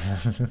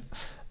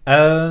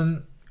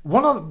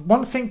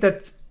 One thing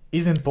that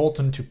is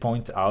important to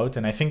point out,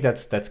 and I think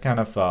that's kind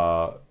of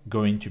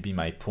going to be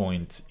my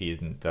point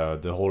in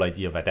the whole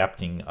idea of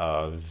adapting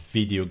a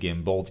video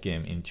game, board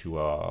game into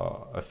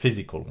a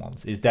physical one,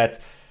 is that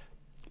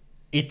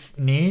it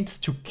needs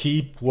to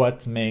keep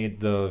what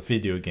made the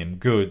video game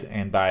good,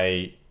 and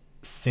by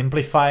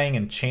simplifying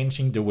and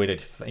changing the way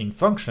that it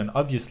functions,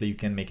 obviously you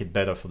can make it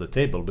better for the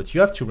table, but you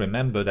have to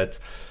remember that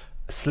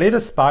Slay the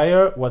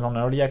Spire was on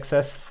early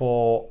access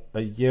for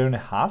 1.5 years,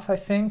 I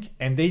think,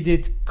 and they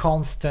did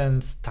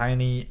constant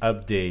tiny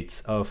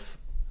updates of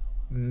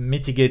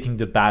mitigating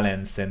the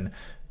balance and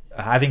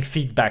having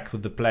feedback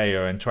with the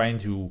player and trying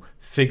to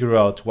figure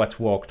out what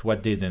worked,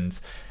 what didn't.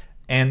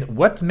 And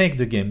what makes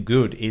the game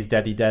good is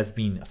that it has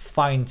been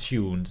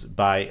fine-tuned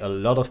by a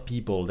lot of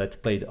people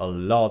that played a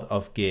lot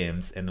of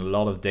games and a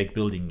lot of deck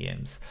building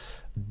games.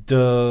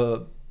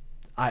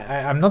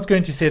 I'm not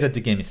going to say that the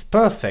game is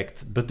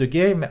perfect, but the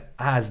game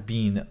has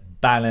been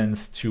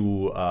balanced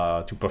to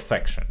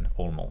perfection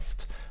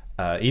almost.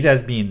 It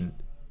has been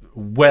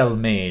well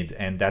made,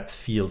 and that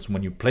feels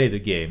when you play the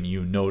game,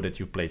 you know that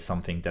you play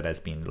something that has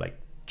been like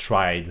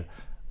tried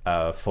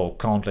for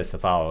countless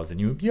of hours, and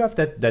you have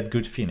that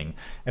good feeling.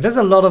 And there's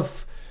a lot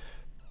of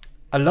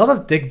a lot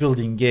of deck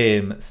building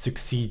games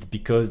succeed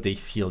because they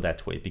feel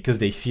that way, because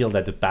they feel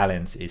that the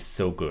balance is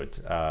so good.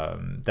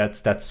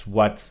 That's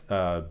what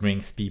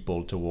brings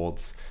people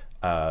towards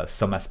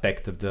some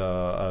aspect of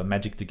the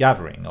Magic the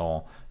Gathering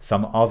or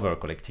some other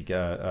collecting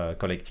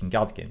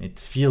card game. It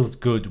feels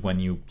good when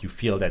you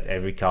feel that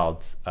every card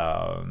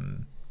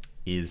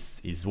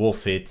is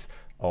worth it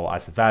or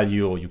has a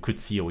value, or you could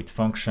see how it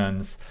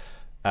functions.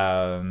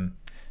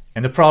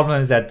 And the problem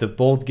is that the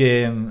board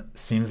game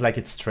seems like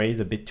it strays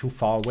a bit too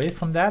far away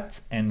from that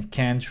and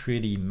can't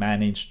really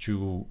manage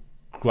to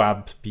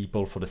grab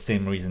people for the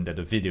same reason that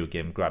a video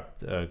game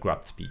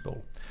grabbed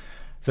people.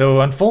 So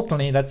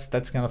unfortunately,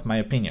 that's kind of my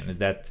opinion, is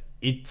that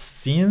it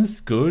seems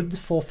good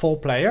for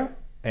 4-player,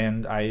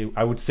 and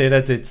I would say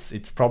that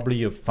it's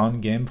probably a fun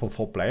game for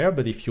 4-player,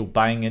 but if you're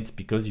buying it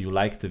because you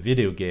like the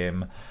video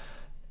game,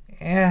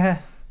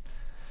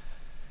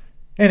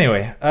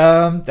 Anyway,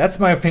 that's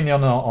my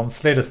opinion on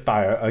Slay the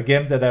Spire, a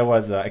game that I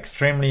was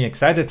extremely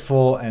excited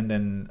for, and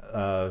then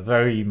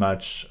very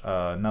much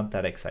not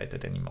that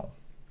excited anymore.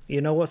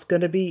 You know what's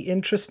going to be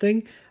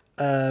interesting?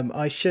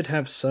 I should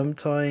have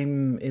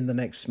sometime in the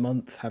next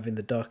month having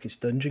the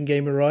Darkest Dungeon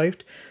game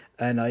arrived,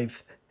 and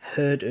I've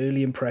heard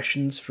early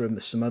impressions from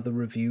some other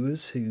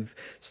reviewers who've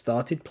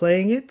started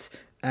playing it,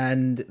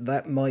 and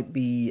that might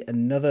be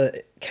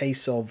another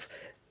case of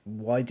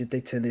why did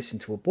they turn this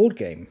into a board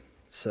game?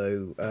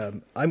 So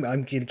I'm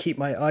going to keep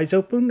my eyes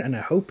open, and I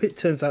hope it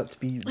turns out to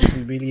be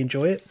really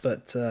enjoy it,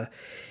 but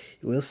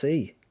we'll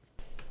see.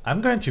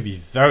 I'm going to be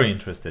very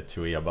interested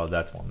to hear about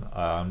that one.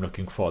 I'm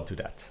looking forward to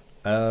that.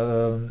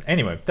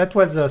 Anyway, that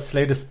was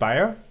Slay the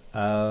Spire.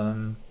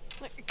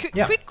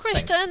 Quick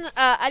question,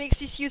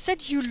 Alexis. You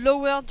said you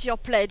lowered your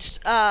pledge.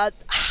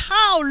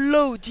 How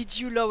low did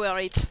you lower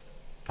it?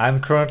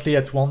 I'm currently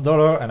at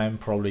 $1, and I'm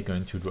probably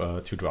going to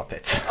drop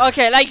it.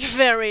 Okay, like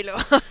very low.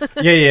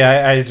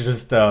 yeah. I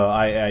just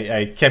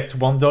I kept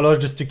 $1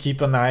 just to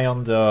keep an eye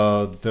on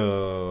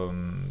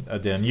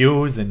the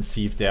news and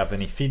see if they have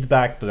any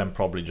feedback. But I'm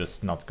probably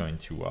just not going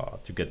to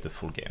get the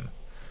full game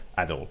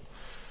at all.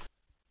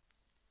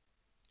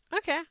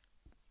 Okay.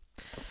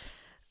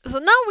 So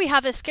now we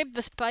have escaped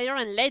the Spire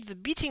and laid the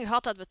beating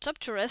heart at the top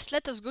to rest.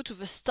 Let us go to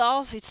the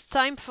stars. It's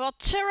time for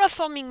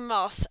Terraforming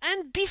Mars.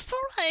 And before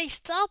I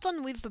start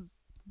on with the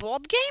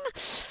board game,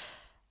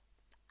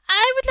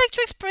 I would like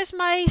to express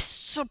my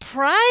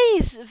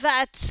surprise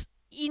that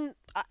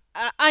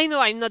I know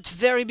I'm not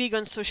very big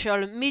on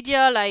social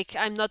media, like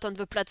I'm not on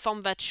the platform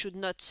that should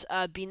not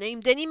be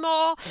named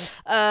anymore.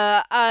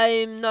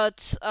 I'm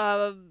not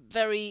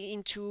very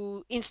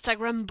into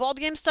Instagram board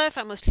game stuff.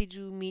 I mostly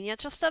do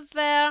miniature stuff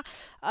there.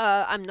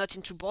 I'm not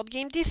into board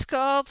game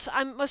discords.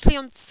 I'm mostly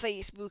on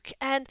Facebook,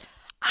 and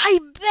I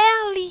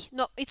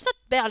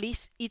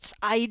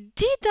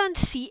didn't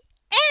see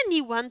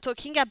anyone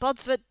talking about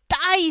the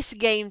dice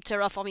game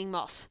Terraforming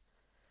Mars.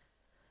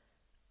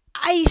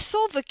 I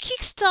saw the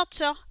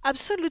Kickstarter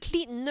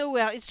absolutely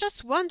nowhere. It's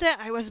just one day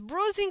I was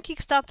browsing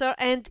Kickstarter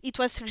and it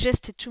was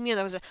suggested to me, and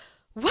I was like,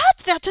 what?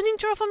 They're turning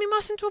Terraforming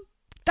Mars into a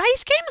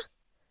dice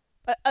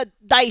game? A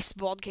dice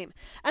board game.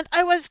 And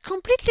I was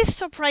completely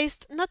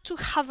surprised not to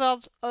have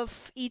heard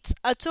of it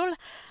at all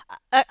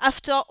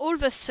after all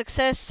the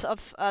success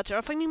of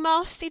Terraforming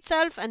Mars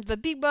itself and the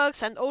big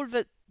box and all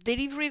the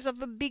deliveries of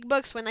the big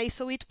box when I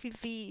saw it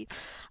with the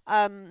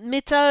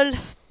metal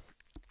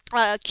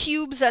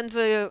cubes and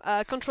the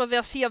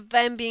controversy of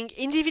them being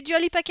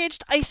individually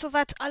packaged. I saw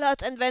that a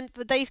lot, and then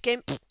the dice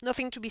game,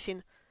 nothing to be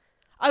seen.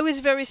 I was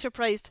very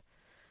surprised.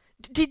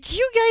 Did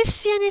you guys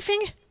see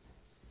anything?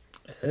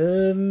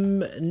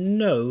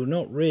 No,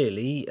 not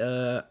really.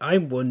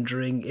 I'm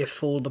wondering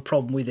if all the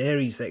problem with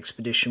Ares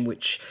Expedition,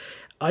 which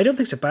I don't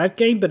think it's a bad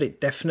game, but it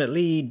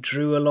definitely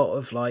drew a lot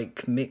of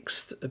like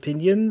mixed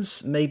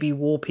opinions, maybe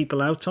wore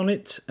people out on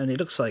it, and it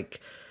looks like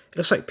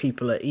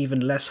people are even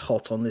less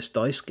hot on this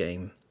dice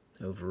game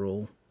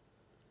overall.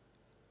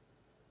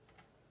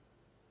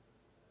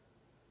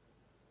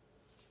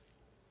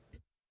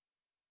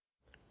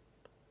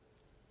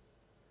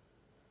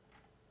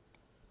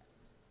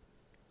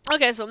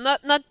 Okay, so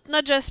not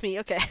just me.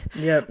 Okay.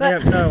 Yeah,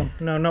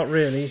 no, not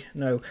really.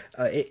 No.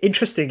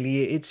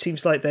 Interestingly, it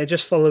seems like they're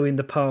just following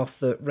the path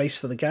that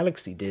Race for the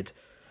Galaxy did.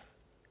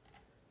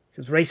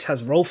 Because Race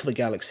has Roll for the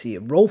Galaxy,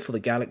 and Roll for the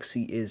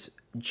Galaxy is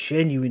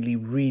genuinely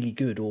really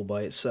good all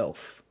by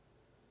itself.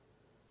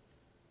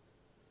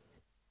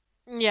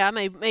 Yeah,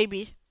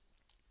 maybe.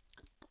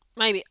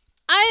 I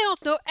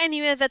don't know.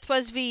 Anyway, that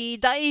was the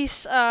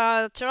DICE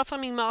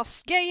Terraforming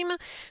Mars game,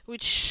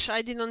 which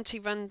I didn't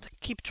even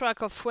keep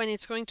track of when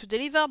it's going to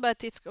deliver,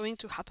 but it's going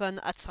to happen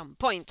at some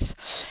point.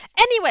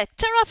 Anyway,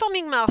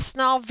 Terraforming Mars,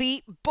 now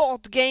the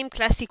board game,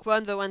 classic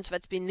one, the ones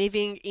that's been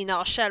living in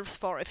our shelves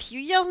for a few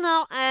years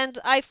now, and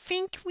I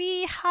think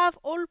we have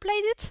all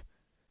played it.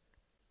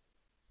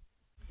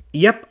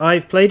 Yep,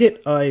 I've played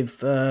it. I've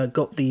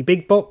got the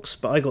big box,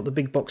 but I got the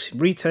big box in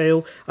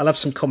retail. I'll have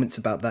some comments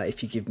about that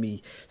if you give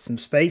me some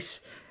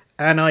space.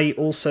 And I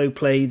also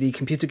play the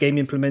computer game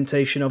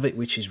implementation of it,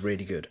 which is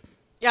really good.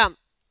 Yeah,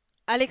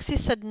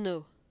 Alexis said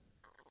no.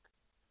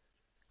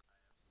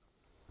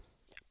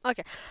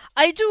 Okay.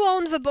 I do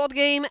own the board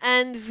game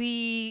and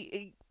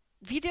the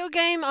video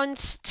game on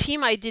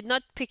Steam. I did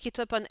not pick it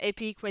up on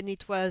Epic when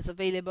it was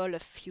available a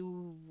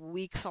few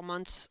weeks or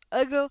months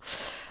ago.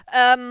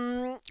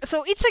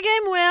 So it's a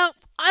game where,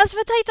 as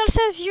the title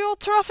says, you're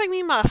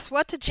terraforming Mars.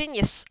 What a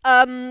genius.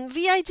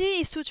 The idea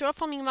is to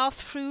terraforming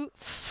Mars through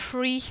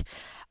three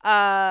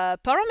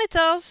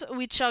parameters,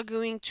 which are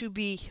going to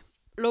be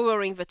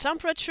lowering the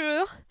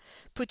temperature,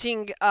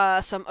 putting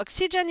some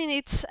oxygen in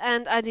it,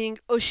 and adding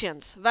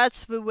oceans.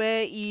 That's the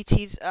way it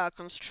is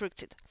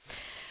constructed.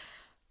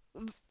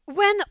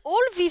 When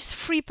all these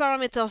three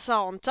parameters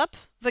are on top,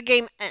 the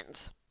game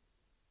ends.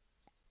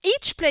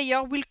 Each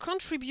player will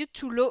contribute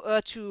to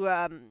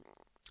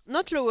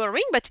not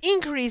lowering but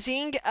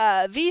increasing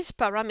these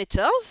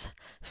parameters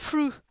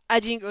through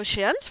adding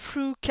oceans,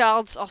 through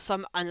cards or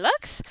some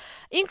unlocks,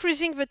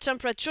 increasing the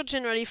temperature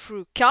generally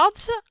through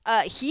cards,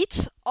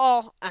 heat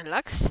or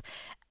unlocks,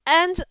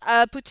 and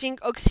putting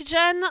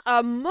oxygen.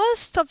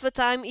 Most of the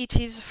time it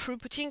is through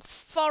putting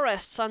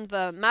forests on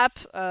the map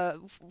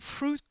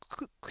through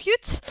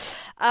cute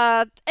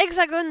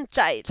hexagon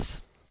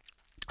tiles.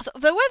 So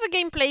the way the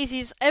game plays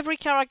is every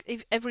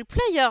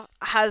player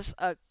has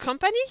a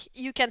company.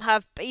 You can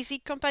have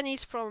basic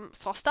companies for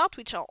start,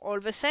 which are all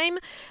the same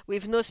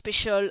with no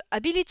special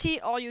ability,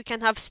 or you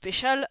can have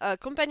special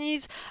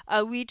companies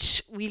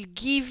which will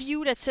give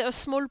you, let's say, a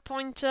small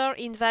pointer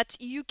in that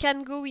you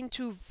can go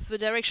into the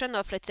direction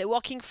of, let's say,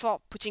 working for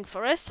putting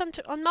forests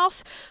on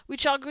Mars,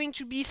 which are going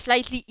to be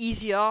slightly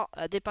easier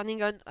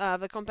depending on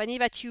the company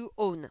that you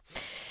own.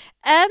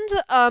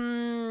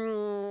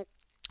 And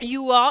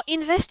you are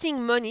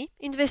investing money,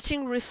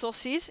 investing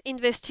resources,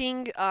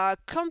 investing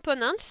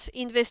components,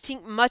 investing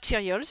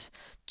materials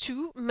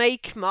to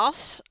make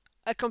Mars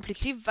a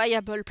completely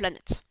viable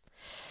planet.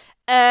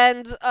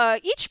 And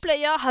each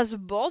player has a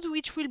board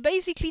which will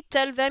basically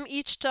tell them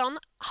each turn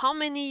how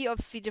many of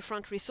the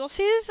different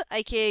resources,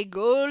 aka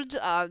gold,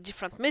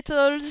 different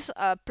metals,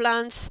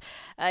 plants,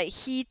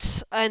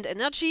 heat, and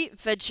energy,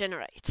 they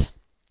generate.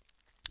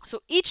 So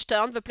each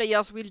turn, the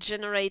players will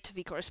generate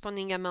the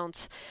corresponding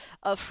amount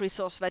of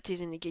resource that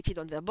is indicated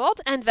on their board,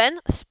 and then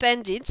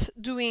spend it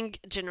doing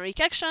generic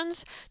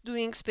actions,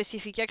 doing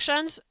specific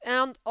actions,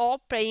 and or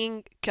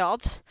playing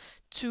cards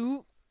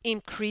to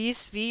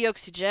increase the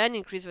oxygen,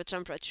 increase the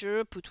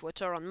temperature, put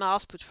water on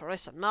Mars, put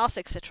forest on Mars,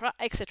 etc.,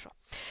 etc.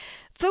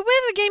 The way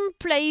the game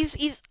plays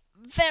is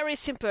very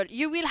simple.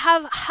 You will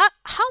have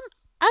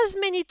as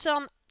many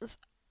turns.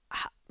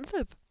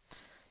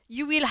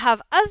 You will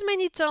have as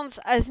many turns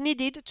as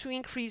needed to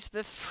increase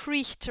the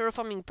three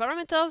terraforming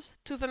parameters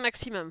to the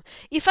maximum.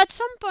 If at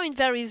some point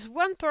there is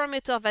one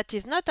parameter that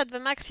is not at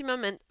the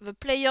maximum and the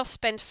player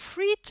spent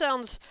 3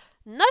 turns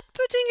not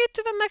putting it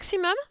to the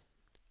maximum,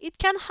 it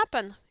can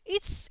happen.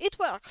 It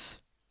works.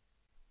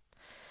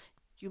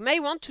 You may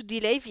want to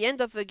delay the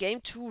end of the game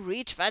to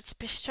reach that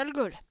special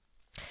goal.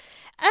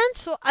 And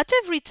so at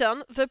every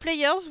turn, the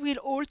players will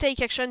all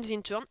take actions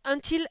in turn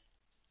until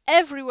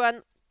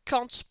everyone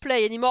can't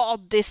play anymore or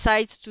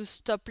decides to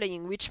stop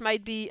playing, which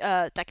might be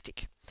a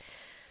tactic.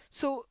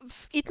 So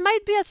it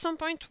might be at some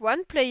point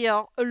one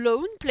player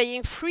alone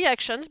playing 3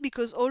 actions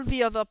because all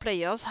the other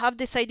players have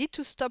decided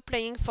to stop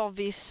playing for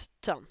this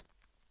turn.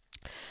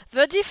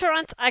 The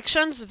different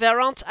actions,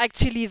 there aren't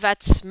actually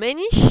that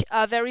many.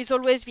 There is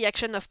always the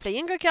action of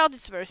playing a card.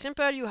 It's very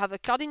simple. You have a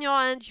card in your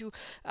hand. You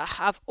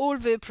have all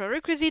the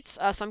prerequisites.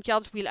 Some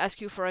cards will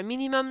ask you for a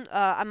minimum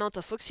amount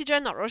of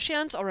oxygen or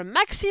oceans, or a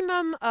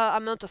maximum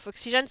amount of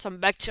oxygen. Some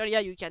bacteria,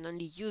 you can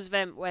only use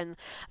them when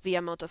the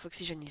amount of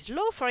oxygen is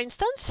low, for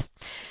instance.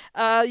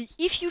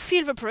 If you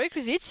fill the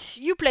prerequisites,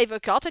 you play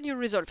the card and you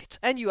resolve it.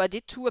 And you add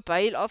it to a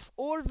pile of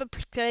all the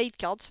played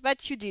cards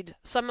that you did.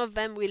 Some of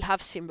them will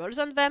have symbols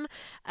on them,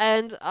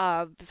 and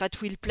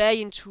that will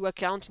play into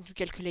account into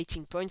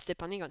calculating points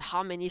depending on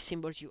how many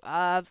symbols you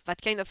have,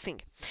 that kind of thing.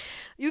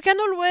 You can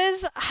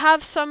always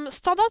have some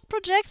standard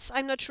projects.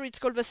 I'm not sure it's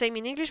called the same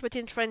in English, but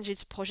in French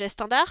it's projet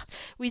standard,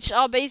 which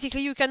are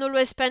basically you can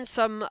always spend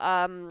some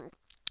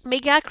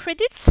mega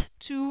credits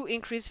to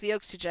increase the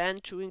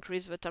oxygen, to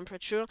increase the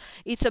temperature.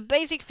 It's a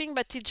basic thing,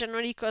 but it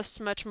generally costs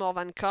much more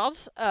than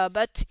cards.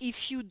 But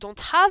if you don't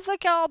have a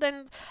card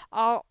and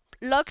are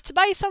locked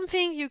by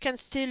something, you can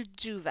still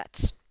do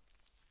that.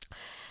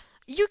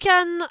 You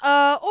can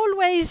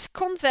always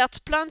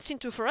convert plants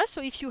into forests.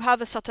 So if you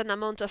have a certain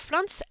amount of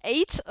plants,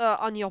 8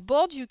 on your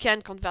board, you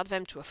can convert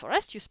them to a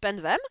forest. You spend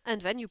them, and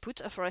then you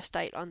put a forest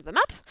tile on the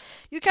map.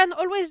 You can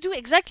always do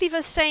exactly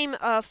the same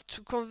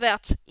to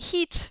convert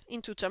heat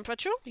into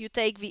temperature. You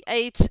take the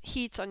 8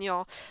 heat on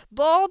your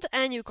board,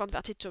 and you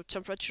convert it to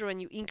temperature,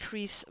 and you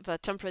increase the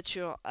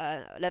temperature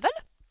level.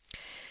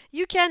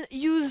 You can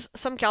use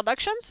some card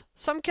actions.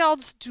 Some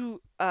cards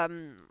do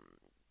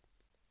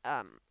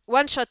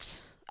one-shot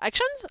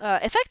actions,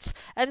 effects,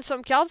 and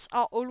some cards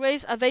are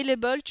always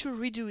available to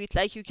redo it.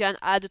 Like you can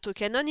add a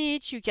token on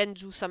it, you can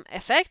do some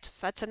effect,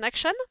 that's an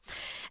action.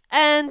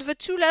 And the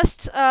 2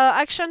 last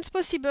actions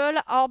possible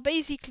are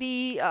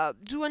basically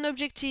do an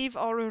objective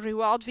or a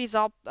reward. These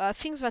are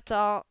things that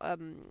are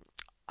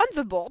on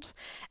the board,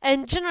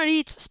 and generally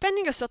it's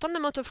spending a certain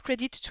amount of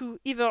credit to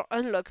either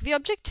unlock the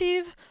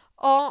objective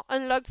or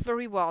unlock the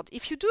reward.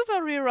 If you do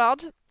the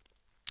reward,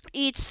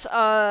 it's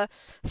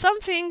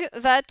something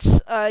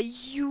that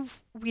you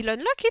will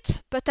unlock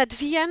it, but at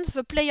the end,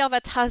 the player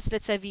that has,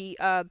 let's say, the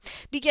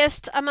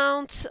biggest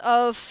amount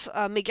of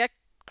mega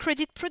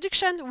credit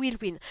production will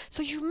win.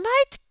 So you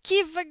might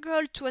give the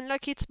goal to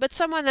unlock it, but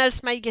someone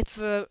else might get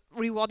the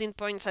rewarding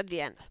points at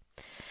the end.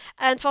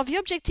 And for the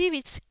objective,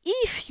 it's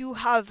if you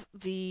have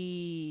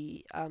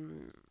the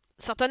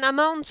certain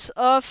amount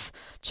of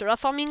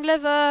terraforming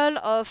level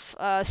of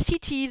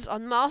cities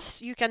on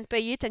Mars, you can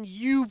pay it and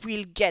you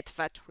will get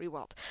that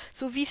reward.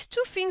 So these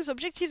two things,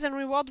 objectives and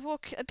reward,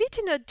 work a bit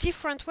in a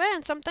different way,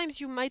 and sometimes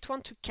you might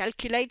want to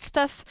calculate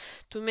stuff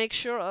to make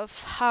sure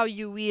of how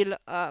you will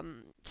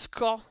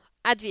score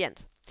at the end.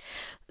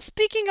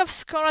 Speaking of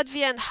score at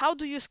the end, how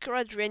do you score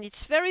at the end?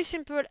 It's very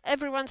simple.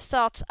 Everyone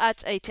starts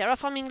at a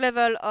terraforming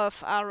level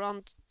of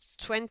around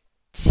 20,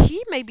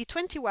 maybe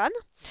 21.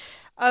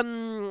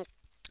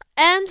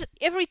 And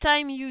every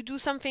time you do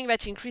something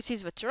that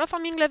increases the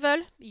terraforming level,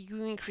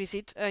 you increase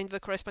it in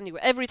the corresponding way.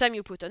 Every time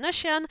you put an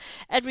ocean,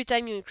 every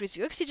time you increase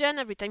the oxygen,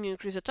 every time you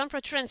increase the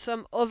temperature, and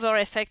some other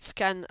effects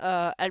can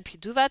help you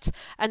do that.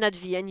 And at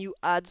the end, you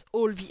add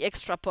all the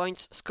extra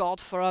points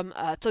scored from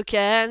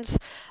tokens,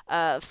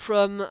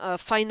 from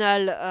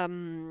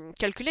final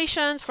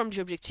calculations, from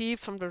the objective,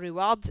 from the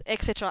reward,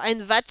 etc.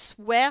 And that's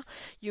where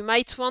you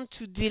might want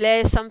to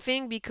delay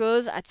something,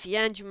 because at the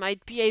end, you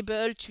might be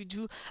able to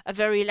do a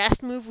very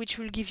last move which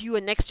will give you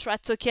an extra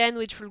token,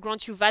 which will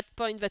grant you that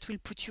point that will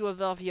put you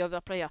over the other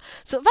player.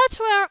 So that's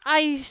where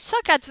I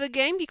suck at the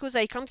game, because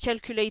I can't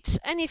calculate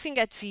anything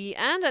at the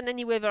end, and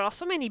anyway there are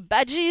so many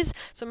badges,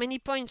 so many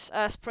points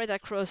spread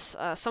across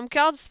some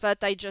cards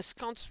that I just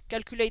can't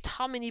calculate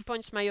how many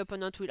points my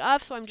opponent will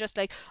have, so I'm just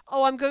like,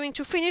 oh, I'm going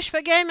to finish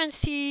the game and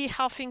see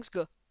how things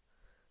go.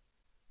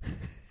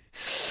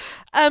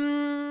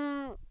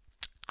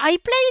 I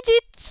played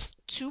it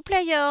 2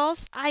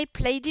 players, I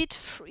played it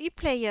 3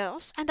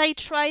 players, and I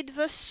tried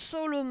the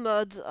solo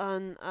mode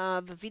on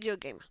the video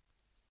game.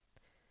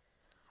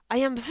 I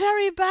am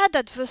very bad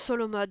at the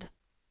solo mode.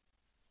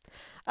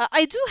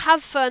 I do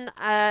have fun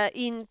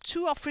in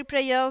 2 or 3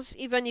 players,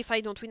 even if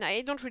I don't win.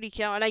 I don't really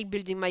care. I like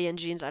building my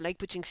engines. I like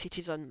putting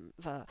cities on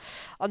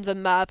the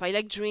map. I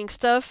like doing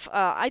stuff.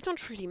 I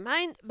don't really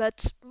mind,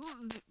 but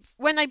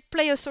when I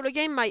play a solo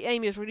game, my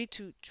aim is really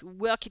to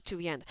work it to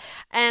the end.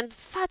 And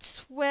that's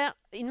where,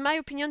 in my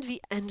opinion,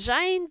 the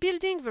engine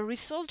building, the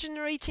resource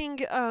generating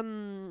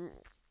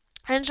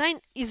engine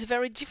is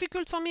very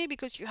difficult for me,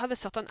 because you have a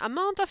certain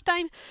amount of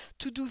time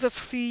to do the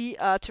free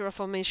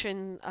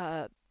terraformation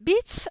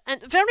bits,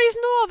 and there is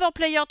no other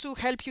player to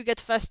help you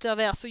get faster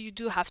there, so you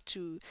do have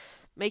to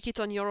make it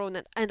on your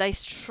own, and I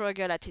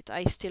struggle at it.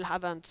 I still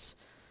haven't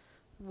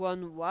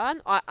won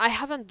one. I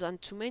haven't done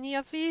too many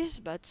of these,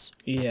 but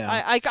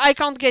yeah, I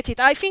can't get it.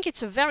 I think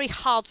it's a very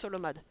hard solo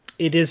mode.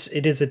 It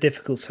is a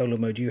difficult solo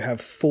mode. You have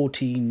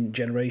 14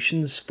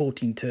 generations,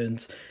 14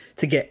 turns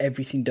to get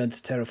everything done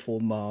to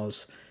terraform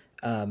Mars.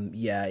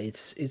 Yeah,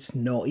 it's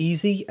not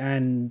easy,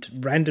 and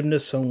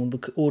randomness on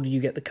the order you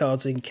get the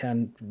cards in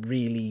can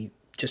really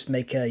just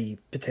make a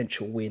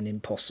potential win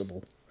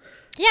impossible.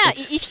 Yeah,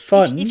 it's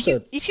fun.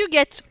 If you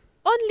get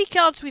only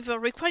cards with a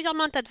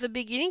requirement at the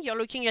beginning, you're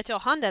looking at your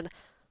hand and,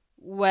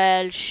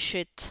 well,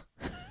 shit.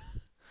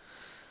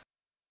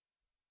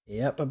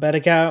 Yep, I better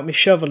get out my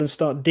shovel and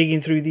start digging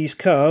through these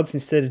cards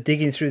instead of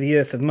digging through the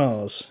earth of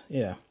Mars.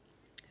 Yeah,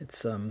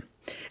 it's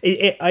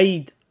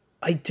I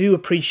do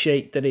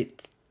appreciate that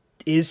it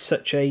is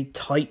such a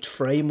tight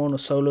frame on a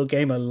solo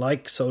game. I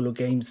like solo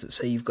games that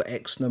say you've got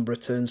X number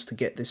of turns to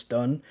get this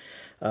done.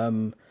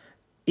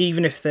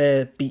 Even if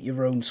they're beat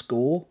your own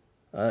score,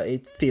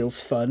 it feels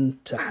fun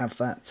to have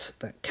that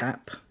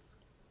cap.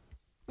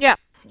 Yeah.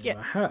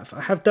 Yeah.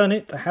 I have done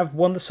it. I have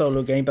won the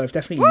solo game, but I've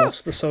definitely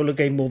lost the solo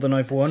game more than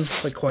I've won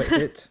by quite a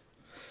bit.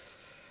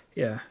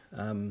 Yeah.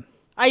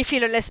 I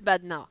feel less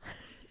bad now.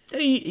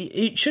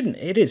 It shouldn't.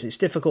 It is. It's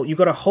difficult. You've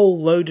got a whole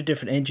load of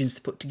different engines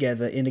to put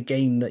together in a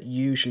game that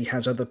usually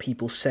has other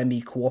people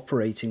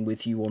semi-cooperating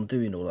with you on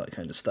doing all that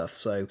kind of stuff.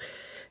 So,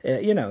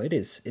 it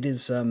is. It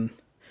is.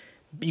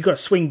 You've got to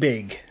swing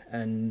big,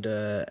 and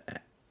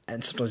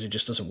sometimes it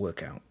just doesn't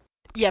work out.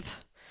 Yep.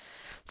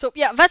 So,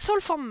 yeah, that's all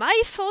for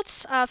my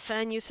thoughts.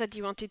 Fan, you said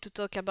you wanted to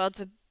talk about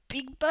the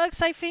big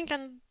bugs, I think,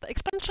 and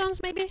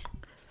expansions, maybe?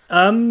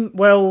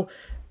 Well,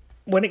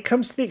 when it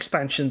comes to the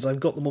expansions,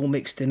 I've got them all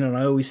mixed in, and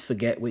I always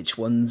forget which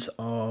ones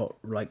are,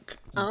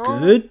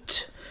 good.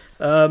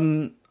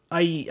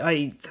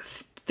 I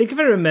think if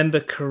I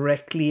remember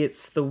correctly,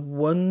 it's the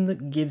one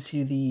that gives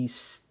you the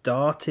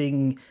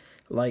starting,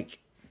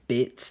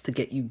 bits to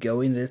get you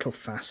going a little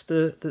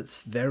faster.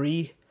 That's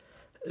very,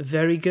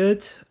 very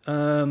good.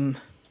 I'm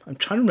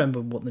trying to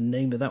remember what the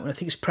name of that one. I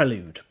think it's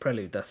Prelude.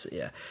 Prelude, that's it,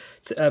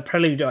 yeah.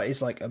 Prelude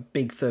is a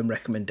big firm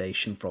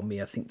recommendation from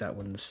me. I think that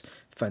one's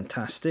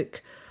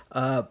fantastic.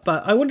 But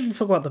I wanted to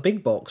talk about the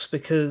big box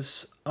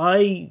because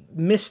I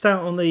missed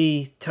out on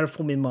the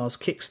Terraforming Mars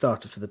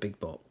Kickstarter for the big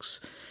box.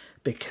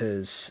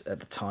 because at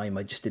the time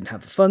I just didn't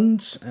have the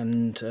funds,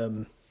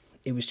 and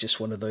it was just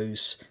one of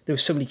those. There were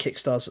so many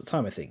Kickstarters at the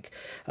time, I think,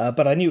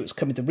 but I knew it was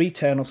coming to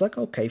retail, and I was like,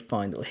 okay,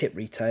 fine, it'll hit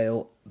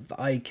retail.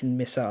 I can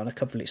miss out on a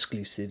couple of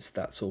exclusives.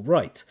 That's all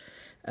right.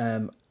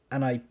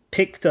 And I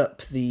picked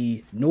up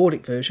the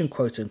Nordic version,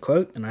 quote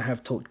unquote, and I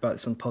have talked about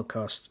this on the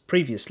podcast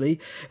previously,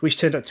 which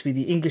turned out to be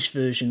the English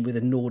version with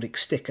a Nordic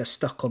sticker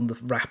stuck on the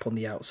wrap on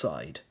the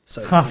outside.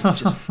 So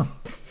it's just,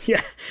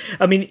 yeah.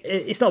 I mean,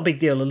 it's not a big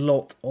deal. A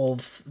lot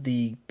of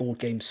the board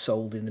games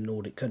sold in the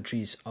Nordic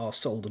countries are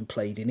sold and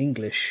played in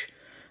English,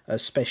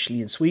 especially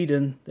in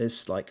Sweden.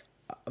 There's like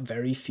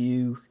very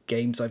few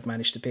games I've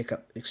managed to pick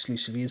up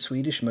exclusively in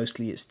Swedish.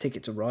 Mostly it's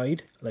Ticket to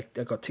Ride. Like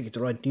I got Ticket to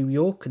Ride New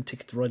York and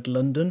Ticket to Ride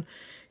London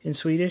in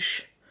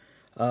Swedish.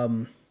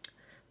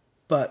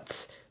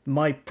 But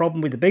my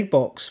problem with the big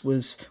box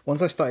was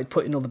once I started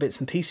putting all the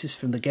bits and pieces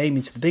from the game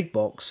into the big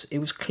box, it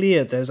was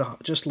clear there's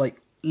just like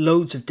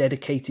loads of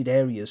dedicated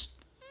areas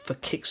for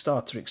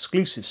Kickstarter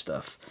exclusive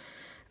stuff.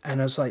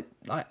 And I was like,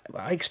 I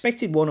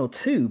expected one or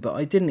two, but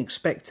I didn't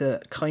expect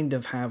to kind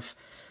of have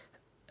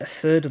a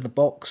third of the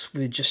box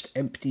with just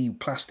empty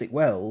plastic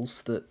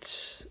wells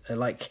that are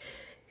like,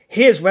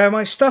 here's where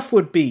my stuff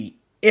would be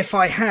if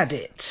I had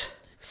it.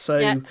 So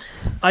yeah.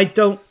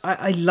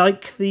 I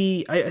like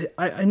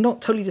I'm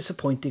not totally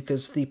disappointed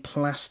because the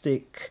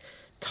plastic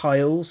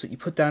tiles that you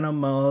put down on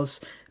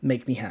Mars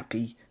make me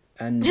happy,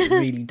 and it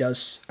really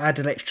does add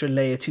an extra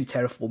layer to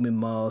terraforming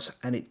Mars.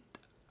 And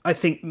I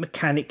think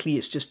mechanically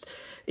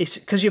it's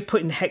because you're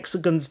putting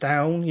hexagons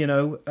down, you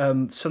know.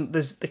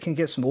 They can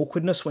get some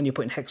awkwardness when you're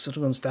putting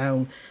hexagons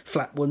down,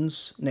 flat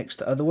ones next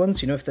to other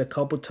ones, you know, if they're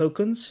cardboard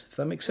tokens, if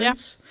that makes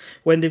sense. Yeah.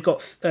 When they've got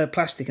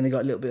plastic and they've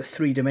got a little bit of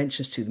 3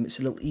 dimensions to them, it's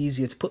a little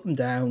easier to put them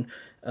down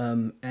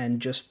and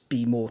just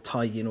be more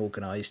tidy and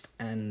organised.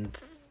 And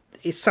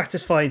it's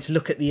satisfying to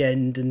look at the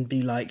end and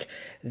be like,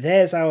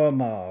 there's our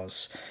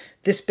Mars.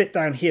 This bit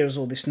down here has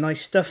all this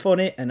nice stuff on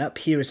it, and up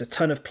here is a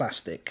ton of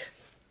plastic.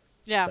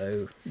 Yeah.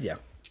 So, yeah.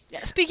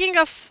 Yeah, speaking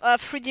of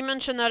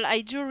three-dimensional, I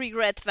do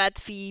regret that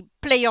the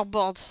player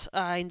boards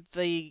in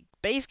the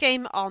base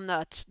game are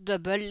not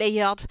double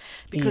layered,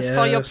 because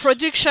for your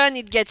production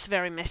it gets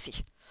very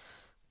messy.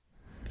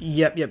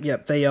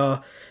 Yep. They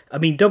are. I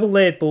mean, double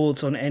layered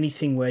boards on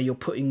anything where you're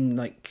putting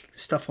like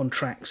stuff on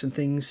tracks and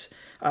things.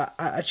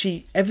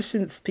 Actually, ever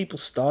since people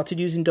started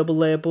using double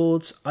layer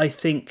boards, I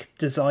think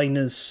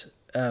designers,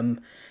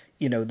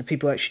 the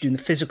people actually doing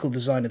the physical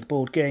design of the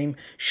board game,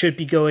 should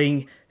be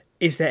going,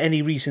 is there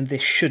any reason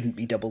this shouldn't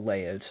be double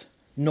layered?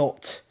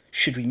 Not,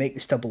 should we make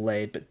this double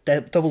layered,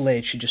 but double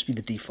layered should just be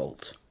the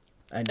default.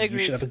 And Agreed. You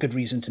should have a good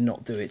reason to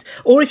not do it.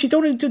 Or if you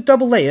don't want to do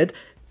double layered,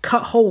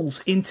 cut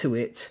holes into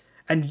it,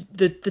 and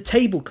the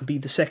table can be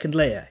the second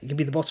layer. It can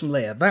be the bottom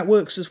layer. That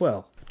works as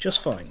well.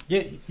 Just fine.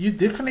 Yeah, you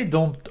definitely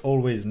don't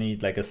always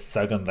need like a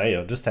second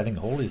layer. Just having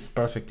a hole is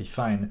perfectly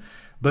fine.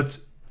 But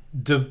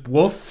the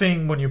worst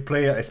thing when you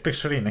play,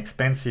 especially an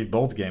expensive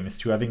board game, is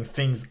to having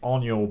things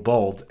on your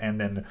board and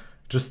then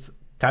just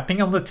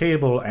tapping on the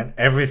table and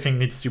everything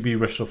needs to be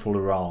reshuffled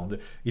around.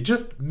 It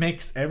just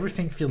makes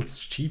everything feels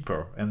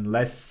cheaper and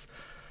less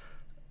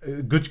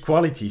good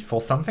quality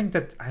for something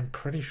that I'm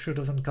pretty sure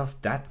doesn't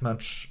cost that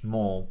much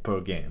more per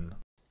game.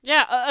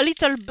 Yeah, a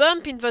little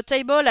bump in the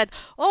table and,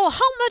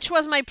 how much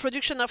was my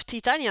production of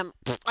titanium?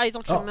 I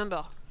don't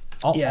remember.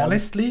 Yeah.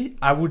 Honestly,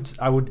 I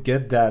would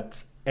get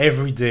that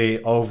every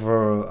day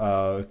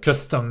over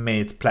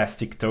custom-made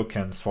plastic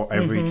tokens for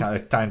every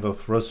kind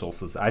of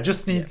resources. I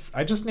just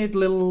need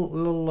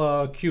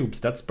little cubes.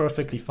 That's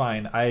perfectly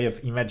fine. I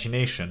have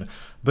imagination,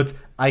 but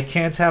I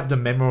can't have the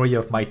memory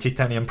of my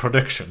titanium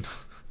production.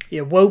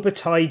 Yeah, woe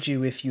betide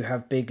you if you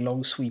have big,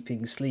 long,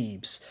 sweeping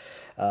sleeves.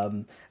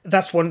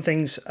 That's one of the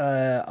things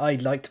I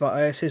liked about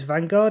ISS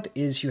Vanguard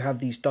is you have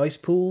these dice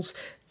pools.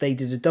 They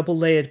did a double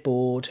layered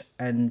board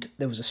and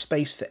there was a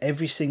space for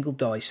every single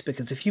dice,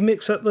 because if you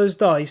mix up those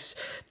dice,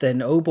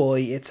 then oh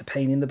boy, it's a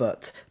pain in the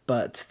butt.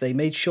 But they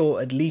made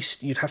sure at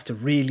least you'd have to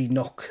really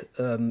knock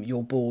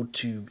your board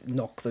to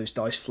knock those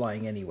dice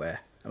flying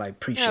anywhere. And I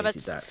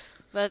appreciated that.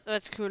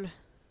 That's cool.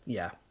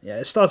 Yeah.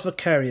 Stars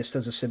Vicarious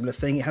does a similar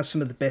thing. It has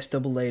some of the best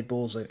double layered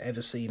boards I've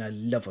ever seen. I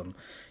love them.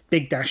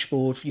 Big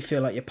dashboard, you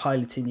feel like you're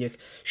piloting your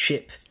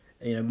ship,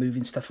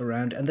 moving stuff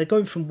around, and they're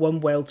going from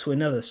one well to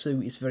another, so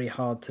it's very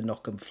hard to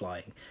knock them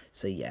flying.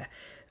 So yeah,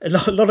 a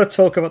lot of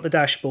talk about the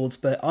dashboards,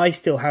 but I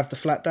still have the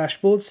flat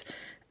dashboards,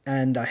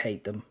 and I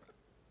hate them.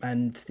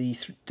 And the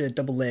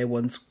double layer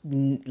ones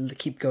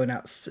keep going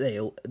out of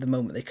sale at the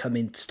moment they come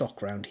in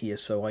stock around here,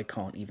 so I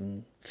can't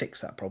even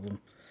fix that problem.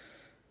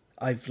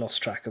 I've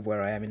lost track of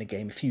where I am in a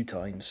game a few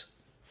times.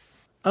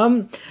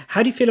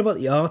 How do you feel about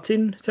the art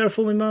in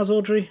Terraforming Mars,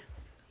 Audrey?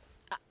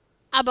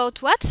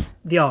 About what?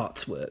 The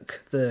artwork,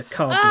 the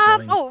card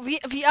design.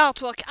 The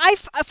artwork.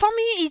 For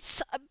me,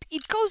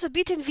 it goes a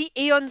bit in the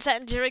Aeon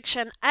Zen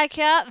direction.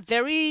 Aka,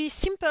 very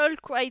simple,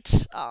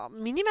 quite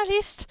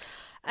minimalist,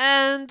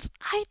 and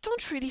I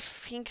don't really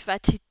think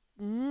that it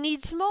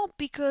needs more,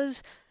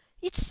 because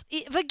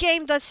the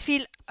game does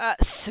feel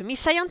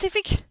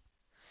semi-scientific.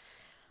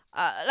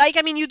 like,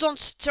 I mean, you don't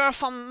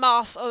terraform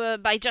Mars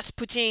by just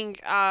putting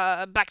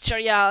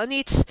bacteria on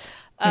it.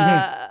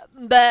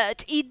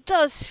 But it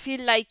does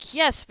feel like,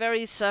 yes, there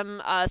is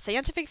some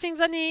scientific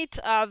things on it.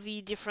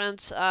 The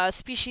different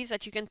species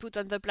that you can put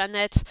on the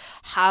planet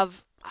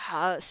have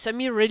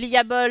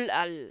semi-reliable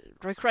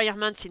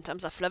requirements in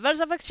terms of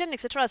levels of oxygen,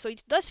 etc. So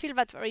it does feel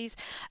that there is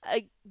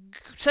a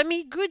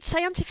semi-good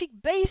scientific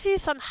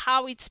basis on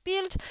how it's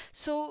built.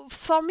 So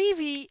for me,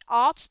 the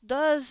art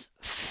does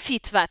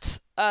fit that.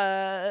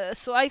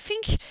 So I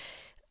think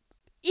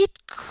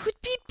it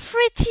could be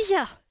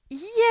prettier.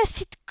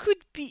 Yes, it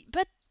could be,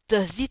 but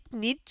does it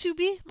need to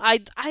be?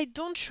 I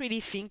don't really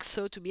think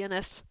so, to be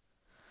honest.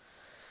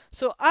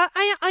 So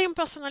I am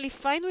personally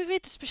fine with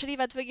it, especially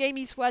that the game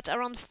is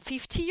around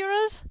 50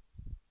 euros?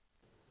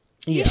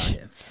 Yeah,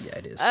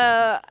 it is.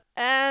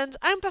 And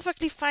I'm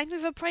perfectly fine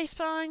with the price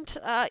point.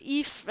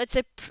 If, let's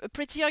say, a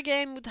prettier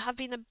game would have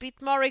been a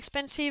bit more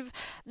expensive,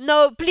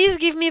 no, please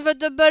give me the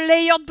double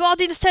layered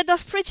board instead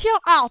of prettier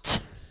art.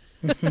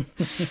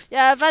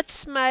 Yeah,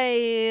 that's my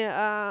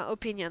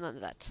opinion on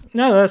that.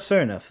 No, that's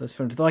fair enough. That's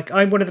fair enough. Like,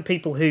 I'm one of the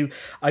people who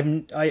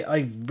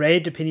I've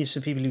read opinions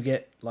of people who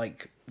get,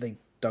 like, they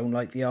don't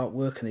like the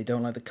artwork and they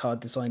don't like the card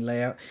design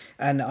layout,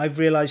 and I've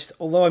realised,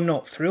 although I'm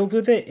not thrilled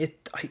with it,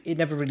 it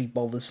never really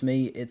bothers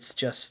me. It's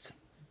just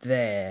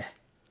there.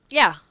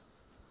 Yeah.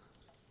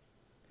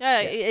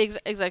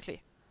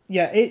 Exactly.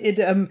 Yeah, it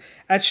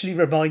actually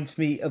reminds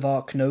me of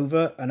Ark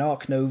Nova, and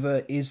Ark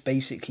Nova is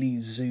basically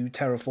Zoo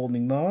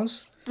terraforming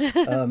Mars.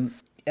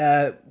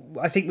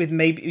 I think with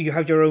maybe you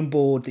have your own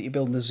board that you're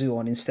building a zoo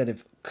on instead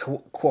of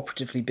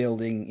cooperatively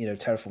building,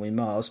 terraforming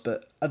Mars.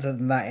 But other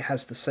than that, it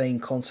has the same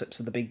concepts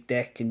of the big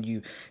deck, and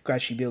you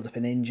gradually build up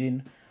an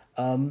engine.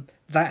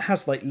 That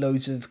has like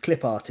loads of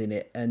clip art in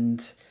it,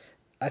 and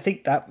I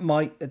think that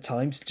might at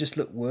times just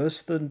look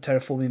worse than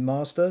Terraforming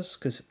Mars does,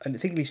 because I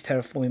think at least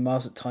Terraforming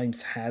Mars at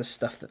times has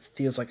stuff that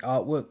feels like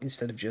artwork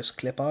instead of just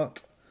clip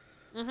art.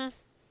 Mm-hmm.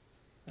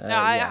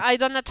 Yeah. I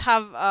do not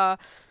have.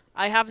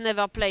 I have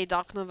never played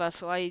Ark Nova,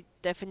 so I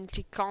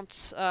definitely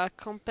can't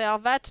compare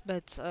that.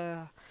 But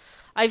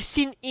I've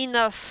seen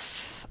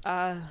enough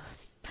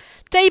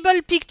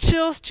table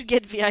pictures to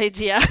get the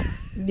idea.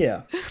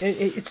 Yeah,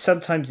 it's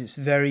sometimes it's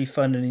very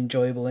fun and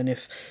enjoyable, and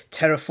if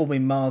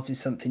Terraforming Mars is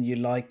something you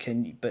like,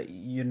 but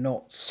you're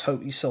not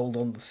totally sold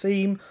on the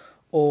theme,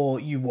 or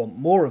you want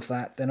more of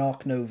that, then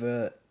Ark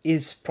Nova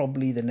is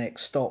probably the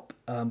next stop,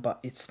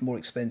 but it's more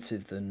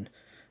expensive than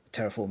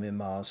Terraforming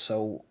Mars,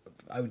 so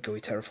I would go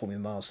with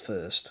Terraforming Mars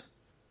first.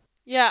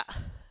 Yeah.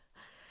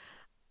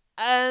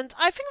 And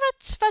I think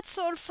that's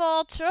all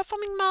for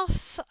Terraforming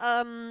Mars.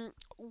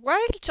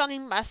 While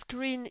turning Mars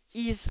green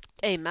is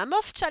a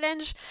mammoth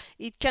challenge,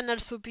 it can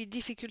also be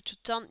difficult to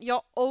turn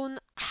your own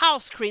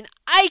house green.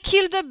 I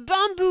killed a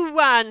bamboo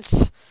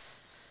once!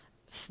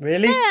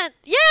 Really?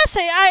 Yes,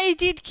 I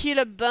did kill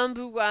a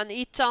bamboo one.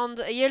 It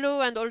turned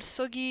yellow and all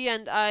soggy,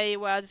 and I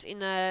was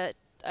in a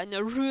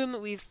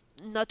room with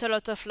not a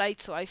lot of light,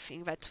 so I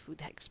think that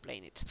would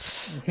explain it.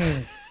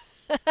 Mm-hmm.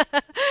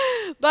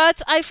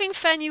 But I think,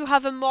 Fan, you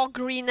have a more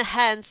green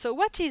hand. So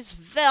what is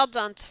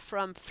Verdant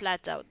from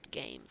Flatout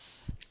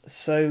Games?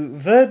 So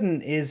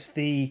Verdant is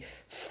the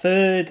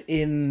third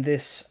in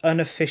this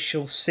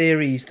unofficial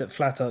series that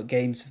Flatout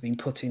Games have been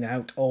putting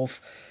out of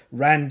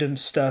random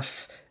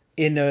stuff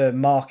in a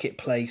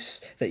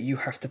marketplace that you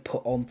have to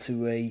put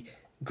onto a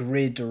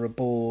grid or a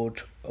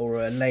board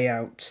or a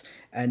layout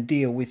and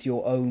deal with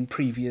your own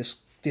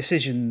previous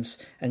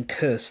decisions and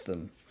curse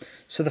them.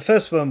 So the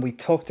first one we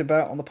talked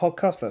about on the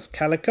podcast, that's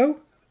Calico,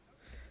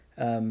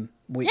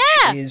 which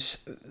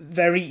is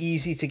very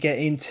easy to get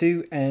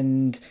into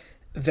and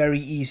very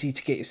easy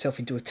to get yourself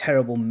into a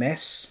terrible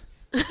mess.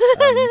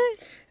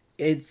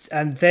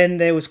 And then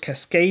there was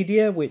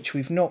Cascadia, which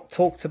we've not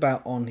talked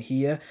about on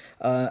here.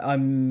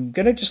 I'm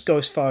going to just go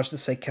as far as to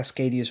say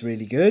Cascadia is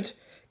really good.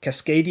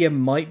 Cascadia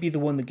might be the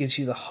one that gives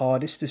you the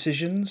hardest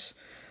decisions.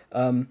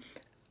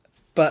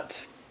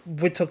 But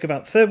we're talking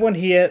about the third one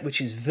here, which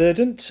is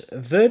Verdant.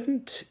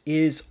 Verdant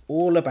is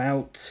all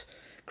about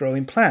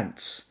growing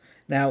plants.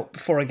 Now,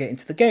 before I get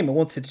into the game, I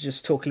wanted to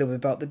just talk a little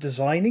bit about the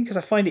designing, because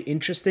I find it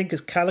interesting,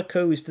 because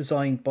Calico is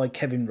designed by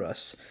Kevin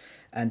Russ,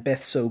 and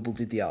Beth Sobel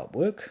did the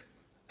artwork.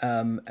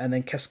 And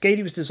then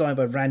Cascadia was designed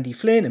by Randy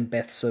Flynn, and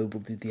Beth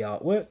Sobel did the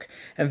artwork.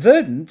 And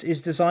Verdant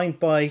is designed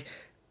by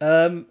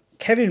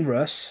Kevin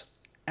Russ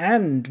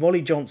and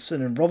Molly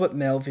Johnson and Robert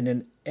Melvin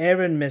and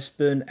Aaron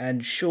Mesburn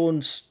and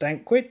Sean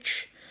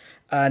Stankwich,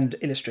 and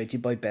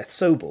illustrated by Beth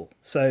Sobel.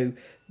 So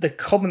the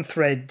common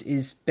thread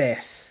is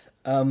Beth.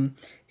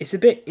 It's a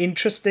bit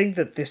interesting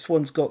that this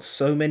one's got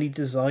so many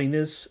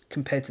designers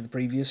compared to the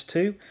previous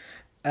two,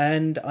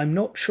 and I'm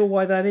not sure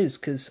why that is,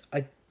 because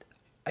I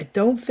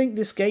don't think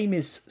this game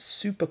is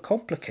super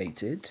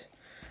complicated.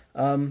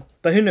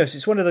 But who knows,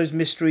 it's one of those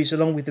mysteries,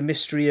 along with the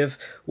mystery of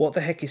what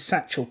the heck is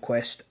Satchel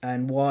Quest,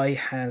 and why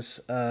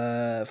has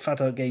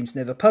Flatout Games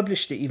never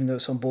published it, even though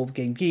it's on Board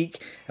Game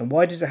Geek, and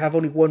why does it have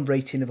only one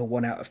rating of a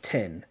 1 out of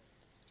 10?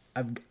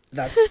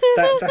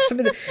 That's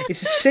something that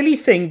it's a silly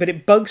thing, but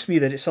it bugs me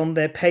that it's on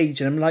their page,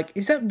 and I'm like,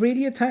 is that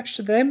really attached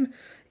to them?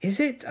 Is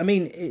it? I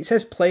mean, it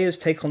says players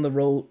take on the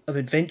role of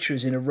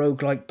adventurers in a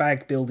roguelike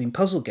bag building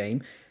puzzle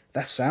game.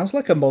 That sounds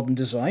like a modern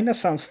design. That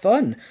sounds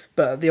fun.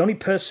 But the only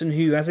person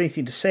who has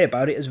anything to say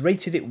about it has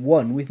rated it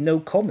 1 with no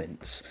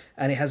comments,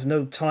 and it has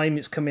no time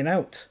it's coming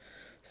out.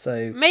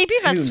 So maybe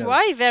that's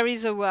why there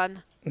is a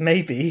 1.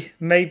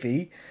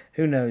 Maybe.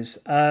 Who knows?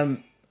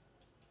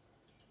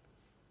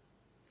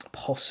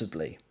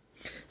 Possibly.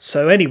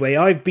 So anyway,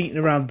 I've beaten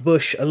around the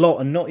bush a lot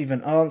and not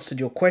even answered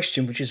your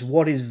question, which is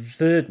what is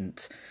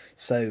Verdant?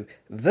 So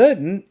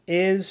Verdant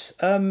is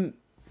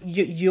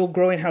you're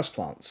growing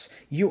houseplants.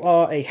 You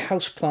are a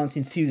houseplant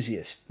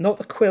enthusiast, not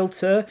a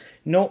quilter,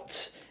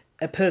 not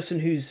a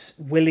person who's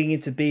willing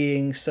into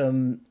being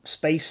some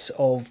space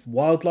of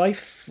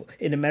wildlife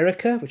in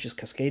America, which is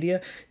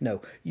Cascadia.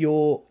 No,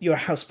 you're a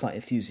houseplant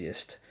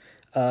enthusiast.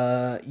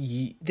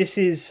 This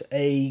is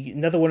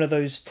another one of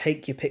those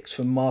take your picks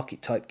from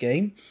market type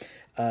game.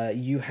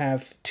 You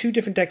have 2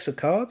 different decks of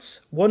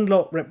cards. One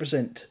lot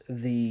represent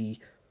the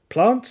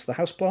plants, the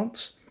house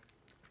plants,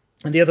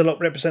 and the other lot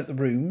represent the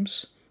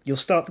rooms. You'll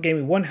start the game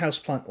with 1 house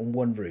plant and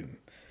 1 room.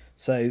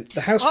 So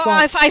the house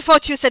plants. I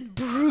thought you said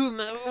broom.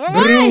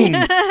 Broom.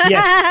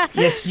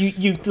 Yes.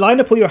 You line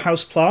up all your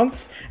house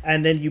plants,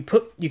 and then you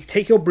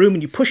take your broom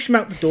and you push them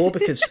out the door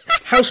because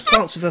house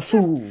plants are for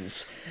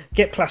fools.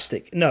 Get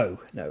plastic. No.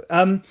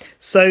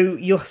 So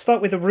you'll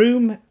start with a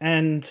room,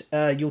 and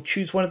you'll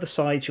choose one of the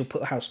sides. You'll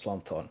put a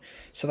houseplant on.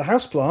 So the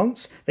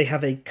houseplants, they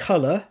have a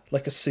colour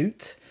like a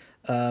suit.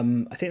 I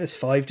think there's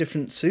 5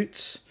 different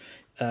suits,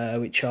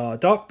 which are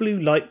dark blue,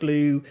 light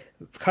blue,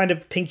 kind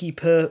of pinky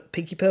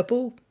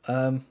purple,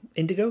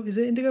 indigo. Is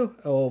it indigo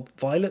or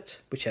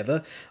violet?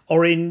 Whichever.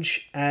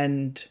 Orange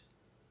and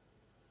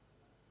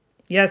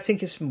I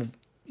think it's and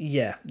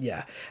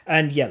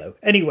yellow.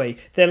 Anyway,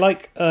 they're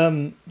like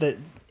that.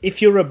 If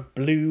you're a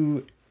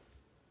blue-yellow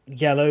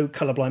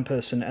colourblind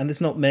person, and there's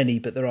not many,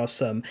 but there are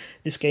some,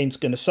 this game's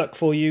going to suck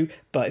for you.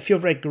 But if you're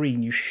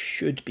red-green, you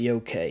should be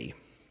okay.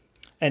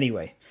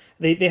 Anyway,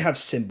 they have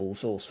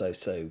symbols also,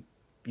 so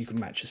you can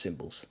match the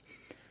symbols.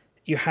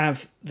 You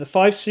have the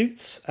 5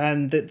 suits,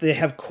 and they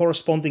have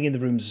corresponding in the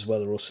rooms as well.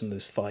 There are also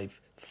those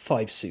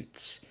five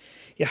suits.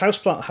 Your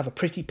houseplant will have a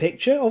pretty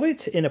picture of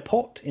it in a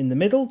pot in the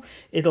middle.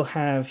 It'll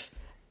have...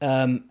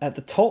 at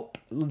the top,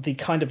 the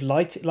kind of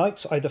light it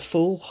likes, either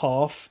full,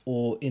 half,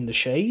 or in the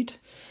shade.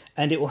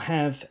 And it will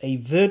have a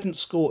Verdant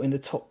score in the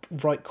top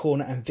right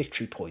corner and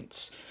victory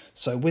points.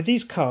 So with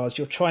these cards,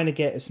 you're trying to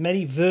get as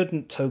many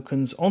Verdant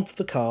tokens onto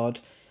the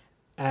card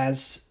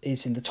as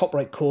is in the top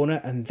right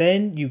corner. And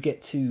then you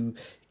get to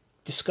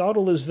discard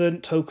all those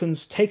Verdant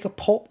tokens, take a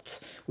pot,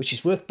 which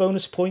is worth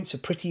bonus points, a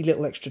pretty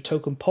little extra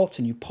token pot,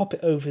 and you pop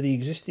it over the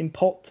existing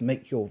pot to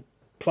make your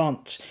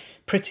plant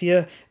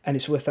prettier, and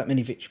it's worth that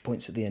many victory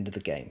points at the end of the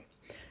game.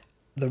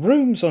 The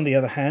rooms, on the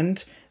other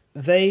hand,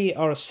 they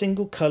are a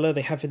single colour.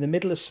 They have in the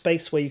middle a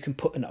space where you can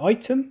put an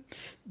item.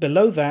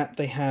 Below that,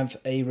 they have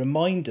a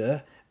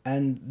reminder,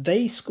 and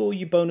they score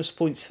you bonus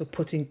points for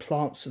putting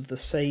plants of the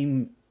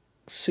same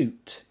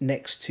suit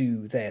next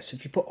to there. So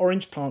if you put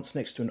orange plants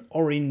next to an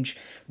orange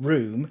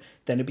room,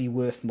 then it'd be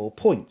worth more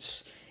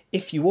points.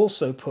 If you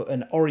also put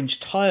an orange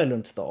tile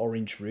into the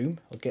orange room,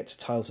 I'll get to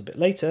tiles a bit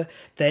later,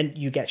 then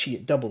you actually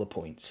get double the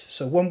points.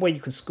 So one way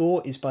you can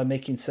score is by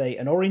making, say,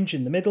 an orange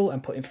in the middle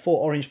and putting 4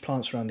 orange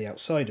plants around the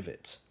outside of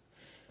it.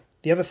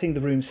 The other thing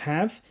the rooms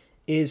have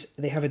is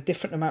they have a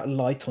different amount of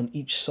light on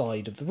each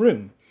side of the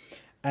room.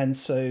 And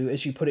so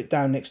as you put it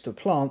down next to a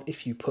plant,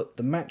 if you put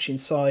the matching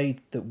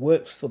side that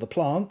works for the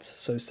plant,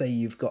 so say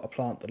you've got a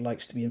plant that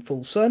likes to be in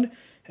full sun,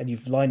 and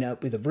you've lined it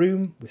up with a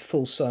room with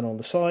full sun on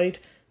the side,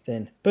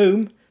 then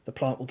boom, the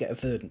plant will get a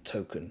Verdant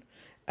token.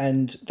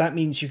 And that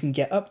means you can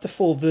get up to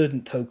 4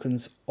 Verdant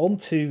tokens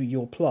onto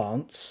your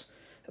plants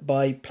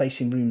by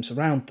placing rooms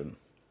around them.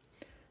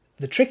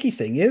 The tricky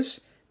thing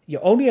is,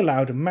 you're only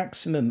allowed a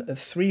maximum of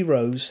 3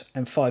 rows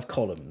and 5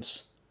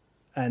 columns.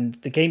 And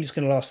the game is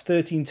going to last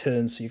 13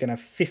 turns, so you're going to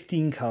have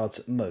 15 cards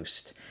at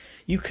most.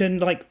 You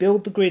can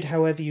build the grid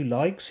however you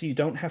like, so you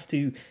don't have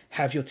to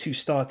have your 2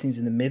 startings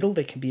in the middle.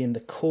 They can be in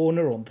the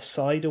corner or on the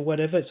side or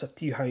whatever. It's up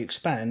to you how you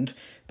expand.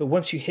 But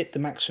once you hit the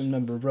maximum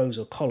number of rows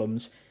or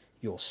columns,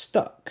 you're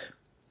stuck.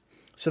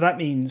 So that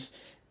means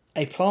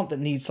a plant that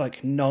needs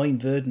 9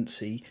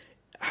 verdancy,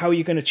 how are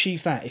you going to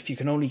achieve that if you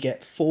can only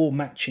get 4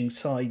 matching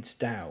sides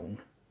down?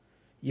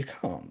 You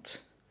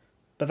can't.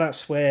 But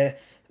that's where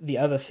the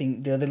other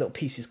little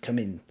pieces come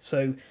in.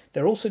 So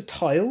there are also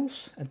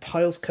tiles, and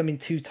tiles come in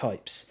 2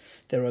 types.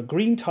 There are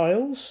green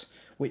tiles,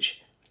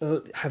 which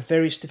have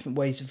various different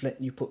ways of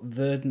letting you put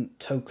Verdant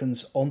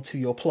tokens onto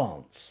your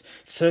plants.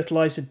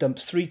 Fertilizer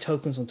dumps 3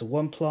 tokens onto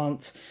 1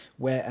 plant,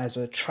 whereas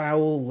a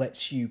trowel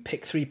lets you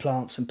pick 3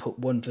 plants and put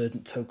 1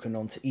 Verdant token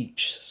onto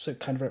each. So it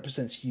kind of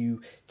represents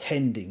you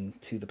tending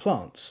to the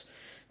plants.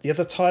 The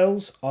other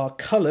tiles are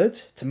coloured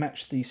to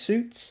match the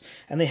suits,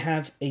 and they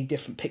have a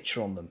different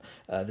picture on them.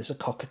 There's a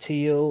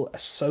cockatiel, a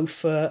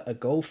sofa, a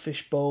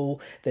goldfish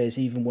bowl. There's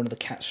even one of the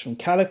cats from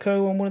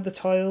Calico on one of the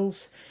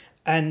tiles.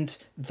 And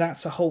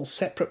that's a whole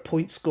separate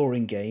point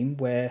scoring game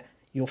where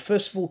you're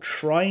first of all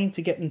trying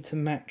to get them to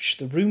match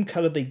the room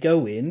colour they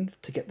go in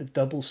to get the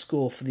double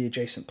score for the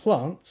adjacent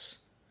plants.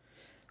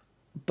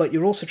 But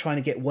you're also trying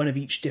to get one of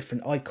each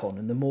different icon.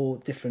 And the more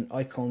different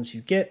icons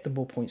you get, the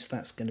more points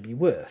that's going to be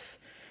worth.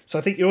 So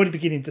I think you're already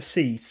beginning to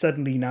see,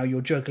 suddenly now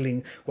you're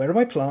juggling, where are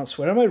my plants,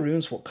 where are my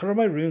runes, what colour are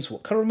my runes,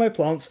 what colour are my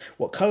plants,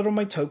 what colour are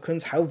my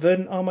tokens, how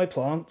verdant are my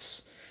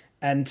plants,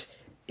 and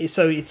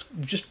so it's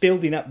just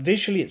building up.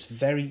 Visually it's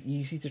very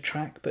easy to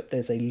track, but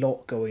there's a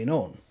lot going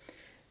on.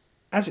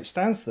 As it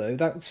stands though,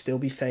 that would still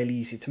be fairly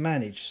easy to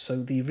manage,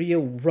 so the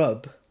real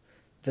rub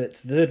that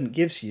Verdant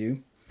gives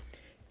you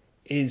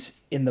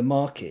is in the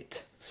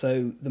market.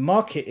 So the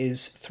market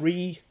is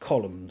 4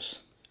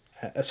 columns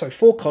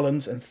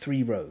and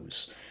 3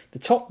 rows. The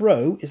top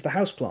row is the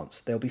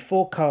houseplants. There'll be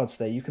 4 cards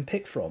there you can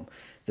pick from.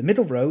 The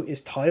middle row is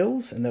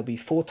tiles, and there'll be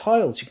 4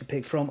 tiles you can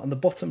pick from. And the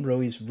bottom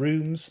row is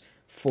rooms,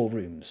 4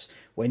 rooms.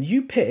 When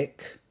you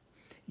pick,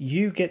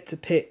 you get to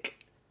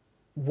pick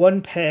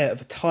 1 pair of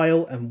a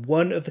tile and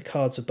 1 of the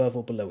cards above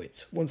or below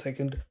it. 1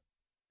 second.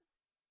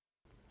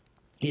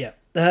 Yeah.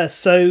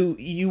 So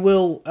you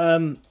will,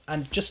 and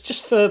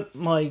just for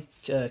my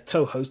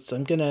co-hosts,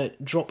 I'm going to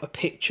drop a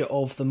picture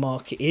of the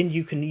market in.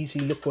 You can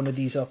easily look one of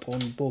these up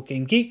on Board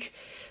Game Geek,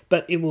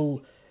 but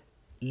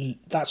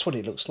that's what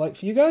it looks like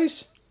for you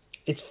guys.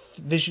 It's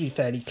visually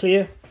fairly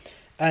clear,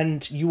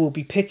 and you will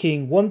be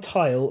picking 1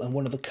 tile and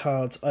 1 of the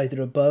cards either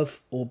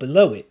above or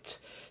below it.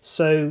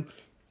 So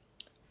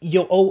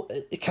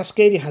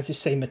Cascadia has the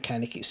same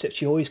mechanic,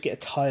 except you always get a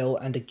tile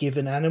and a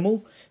given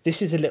animal.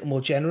 This is a little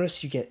more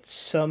generous. You get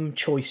some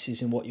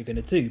choices in what you're going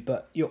to do,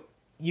 but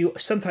you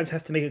sometimes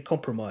have to make a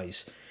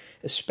compromise,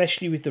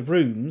 especially with the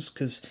rooms,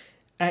 because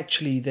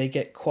actually they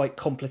get quite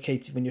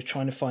complicated when you're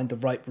trying to find the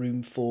right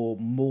room for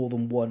more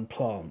than 1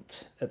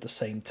 plant at the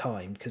same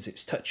time, because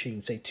it's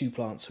touching, say, 2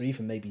 plants or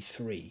even maybe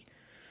 3.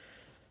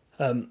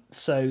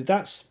 So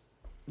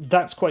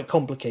that's quite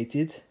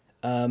complicated.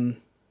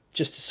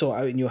 Just to sort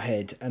out in your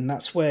head, and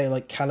that's where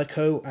like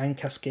Calico and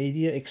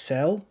Cascadia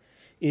excel,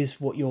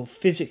 is what you're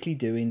physically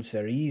doing is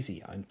very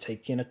easy. I'm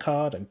taking a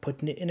card, I'm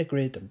putting it in a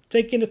grid, I'm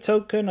taking a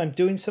token, I'm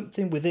doing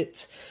something with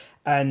it,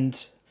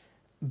 and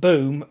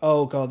boom,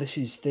 oh god,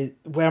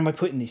 where am I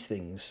putting these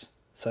things?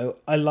 So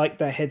I like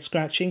that head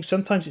scratching.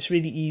 Sometimes it's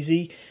really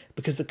easy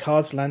because the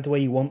cards land the way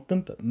you want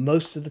them, but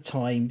most of the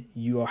time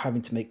you are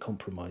having to make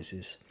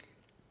compromises.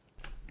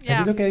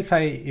 Yeah. Is it okay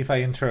if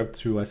I interrupt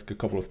to ask a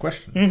couple of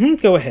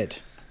questions? Go ahead.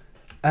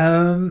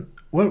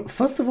 Well,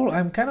 first of all,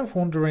 I'm kind of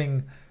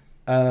wondering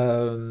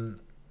how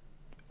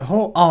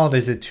hard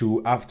is it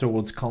to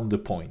afterwards count the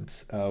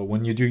points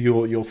when you do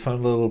your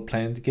fun little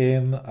plant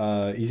game?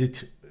 Is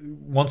it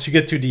once you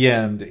get to the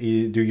end,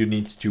 do you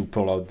need to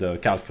pull out the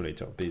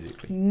calculator,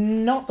 basically?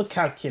 Not the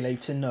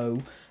calculator,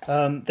 no.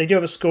 They do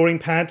have a scoring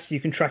pad, so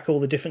you can track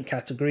all the different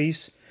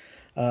categories.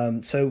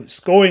 So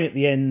scoring at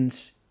the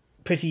end's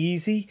pretty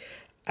easy,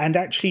 and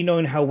actually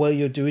knowing how well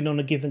you're doing on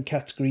a given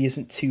category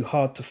isn't too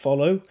hard to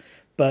follow.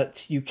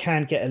 But you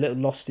can get a little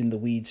lost in the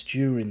weeds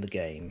during the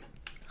game.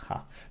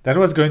 That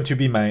was going to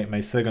be my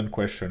second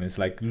question. Is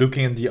like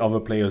looking at the other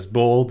players'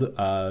 board.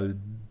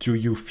 Do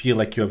you feel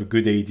like you have a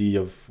good idea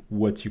of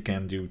what you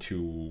can do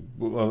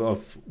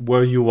of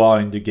where you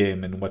are in the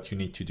game and what you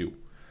need to do?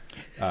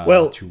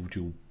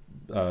 To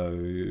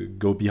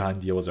go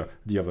behind the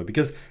other,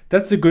 because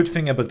that's the good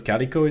thing about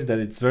Calico, is that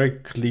it's very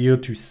clear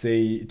to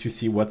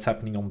see what's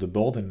happening on the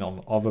board and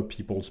on other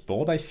people's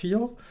board. I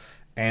feel,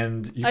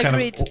 and you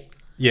Agreed. kind of.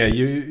 Yeah,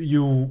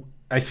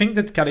 I think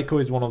that Calico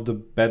is one of the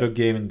better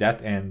game in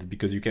that end,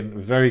 because you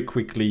can very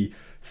quickly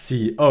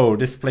see, oh,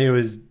 this player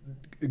is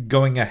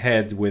going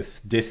ahead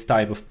with this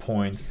type of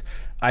points.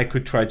 I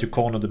could try to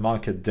corner the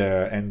market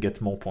there and get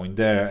more point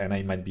there, and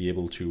I might be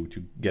able to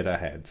get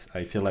ahead.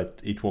 I feel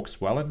like it works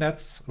well in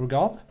that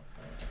regard.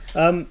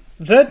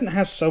 Verdant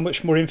has so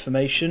much more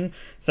information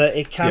that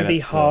it can be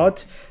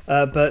hard,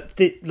 but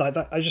like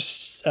that, I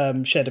just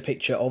shared a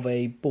picture of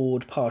a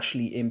board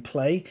partially in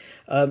play,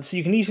 so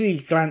you can easily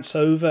glance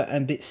over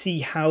and see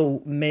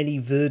how many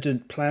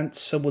Verdant plants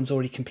someone's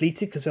already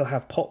completed, because they'll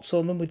have pots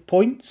on them with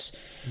points.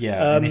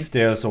 Yeah, and if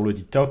there's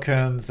already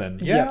tokens,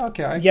 and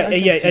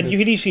and you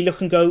can easily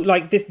look and go,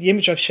 like the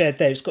image I've shared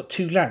there, it's got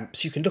 2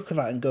 lamps. You can look at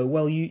that and go,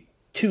 well,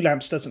 2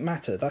 lamps doesn't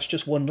matter. That's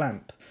just 1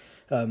 lamp.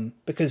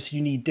 Because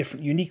you need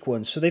different unique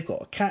ones. So they've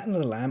got a cat and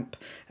a lamp,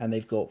 and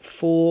they've got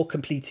 4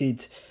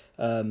 completed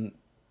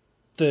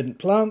verdant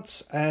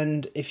plants.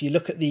 And if you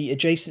look at the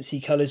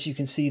adjacency colours, you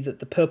can see that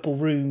the purple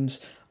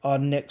rooms are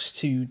next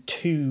to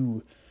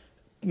 2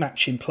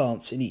 matching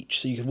plants in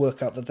each. So you can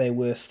work out that they're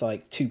worth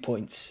like 2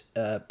 points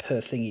per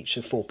thing each,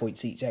 so 4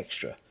 points each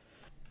extra.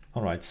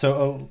 All right,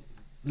 so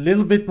a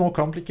little bit more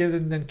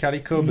complicated than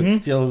Calico, but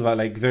still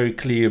like very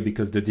clear,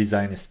 because the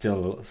design is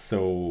still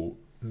so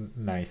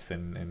nice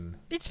and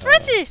It's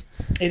pretty.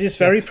 It is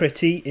very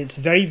pretty. It's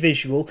very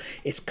visual.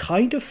 It's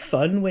kind of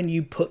fun when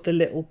you put the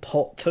little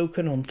pot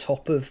token on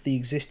top of the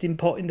existing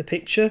pot in the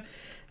picture.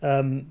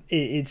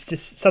 It's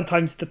just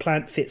sometimes the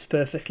plant fits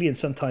perfectly, and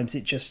sometimes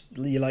it just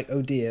you're like,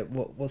 oh dear,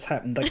 what's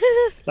happened?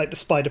 Like the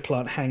spider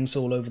plant hangs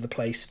all over the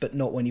place, but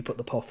not when you put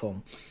the pot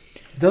on.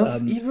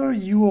 Does either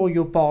you or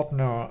your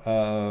partner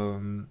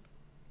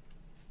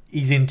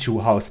is into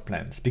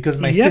houseplants? Because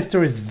my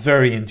sister is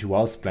very into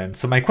houseplants.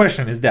 So my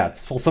question is that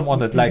for someone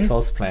that likes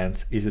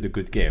houseplants, is it a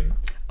good game?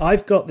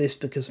 I've got this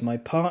because my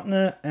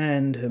partner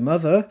and her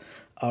mother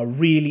are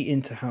really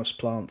into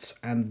houseplants,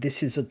 and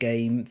this is a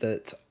game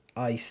that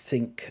I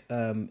think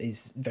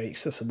is very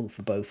accessible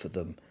for both of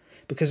them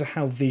because of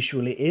how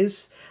visual it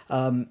is,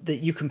 that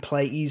you can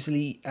play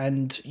easily,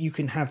 and you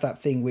can have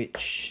that thing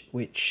which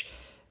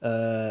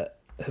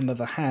her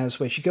mother has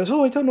where she goes,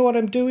 oh, I don't know what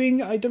I'm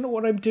doing,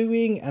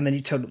 and then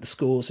you turn up the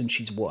scores and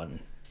she's won.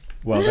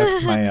 Well,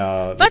 that's my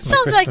that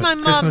sounds like my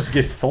mom. Christmas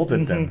gift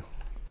sorted then.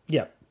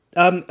 Yeah.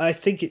 I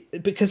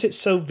think because it's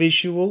so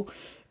visual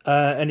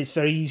and it's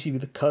very easy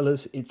with the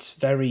colours, it's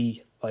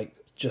very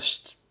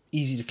just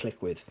easy to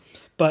click with.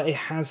 But it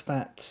has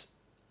that...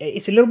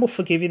 It's a little more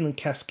forgiving than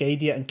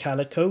Cascadia and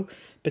Calico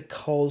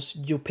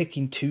because you're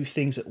picking two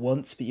things at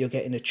once, but you're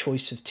getting a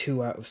choice of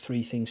 2 out of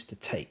 3 things to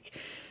take.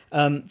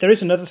 There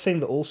is another thing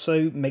that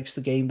also makes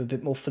the game a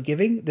bit more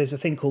forgiving. There's a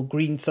thing called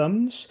green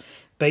thumbs.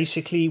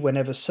 Basically,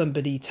 whenever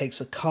somebody takes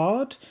a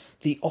card,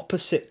 the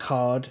opposite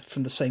card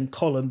from the same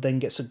column then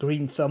gets a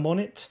green thumb on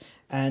it.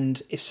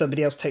 And if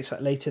somebody else takes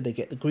that later, they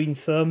get the green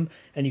thumb.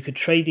 And you could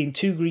trade in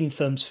 2 green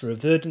thumbs for a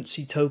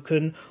verdancy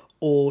token,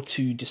 or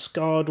to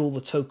discard all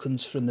the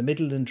tokens from the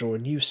middle and draw a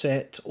new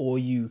set, or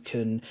you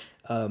can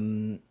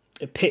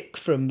pick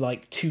from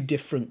 2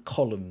 different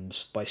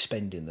columns by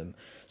spending them.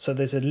 So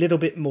there's a little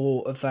bit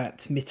more of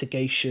that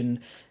mitigation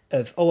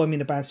of, oh, I'm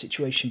in a bad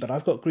situation, but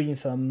I've got green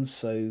thumbs,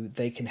 so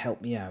they can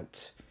help me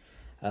out,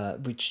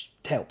 which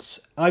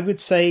helps. I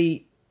would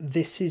say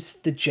this is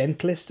the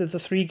gentlest of the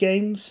 3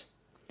 games.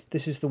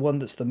 This is the one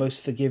that's the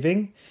most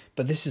forgiving,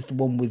 but this is the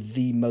one with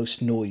the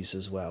most noise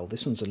as well.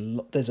 This one's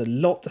there's a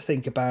lot to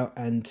think about,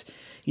 and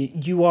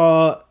you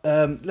are...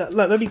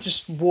 let me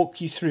just walk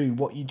you through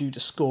what you do to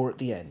score at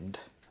the end.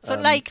 So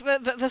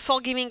the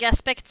forgiving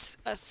aspect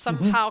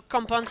somehow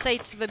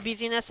compensates the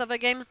busyness of a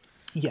game?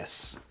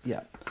 Yes,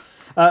 yeah.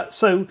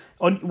 So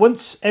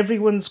once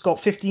everyone's got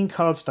 15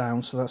 cards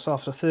down, so that's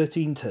after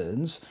 13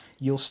 turns,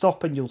 you'll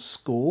stop and you'll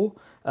score.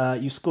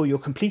 You score your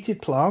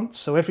completed plant,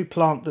 so every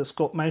plant that's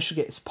managed to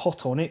get its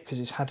pot on it, because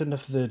it's had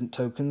enough verdant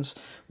tokens,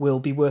 will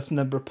be worth a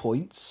number of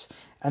points.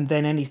 And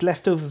then any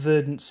leftover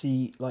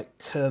verdancy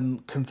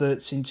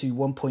converts into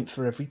 1 point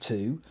for every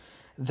 2.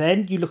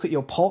 Then you look at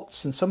your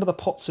pots, and some of the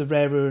pots are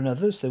rarer than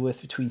others. They're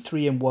worth between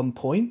 3 and 1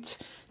 point.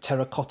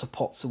 Terracotta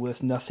pots are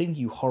worth nothing.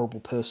 You horrible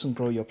person,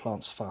 grow your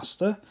plants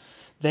faster.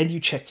 Then you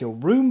check your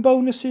room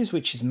bonuses,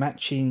 which is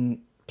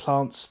matching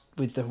plants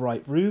with the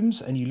right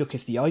rooms, and you look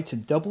if the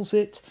item doubles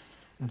it.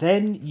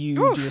 Then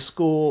you do a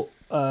score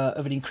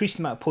of an increased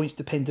amount of points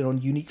depending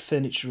on unique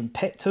furniture and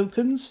pet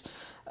tokens.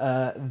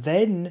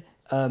 Then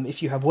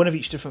if you have one of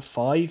each different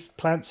 5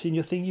 plants in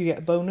your thing, you get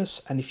a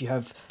bonus. And if you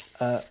have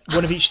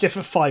one of each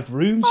different 5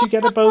 rooms, you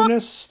get a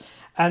bonus.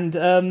 And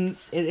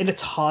in a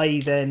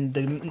tie, then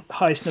the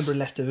highest number of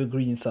leftover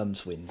green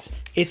thumbs wins.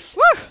 It's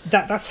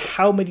that's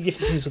how many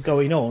different things are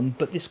going on,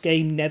 but this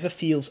game never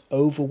feels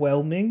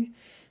overwhelming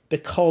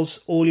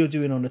because all you're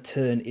doing on a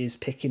turn is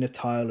picking a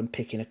tile and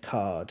picking a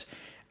card.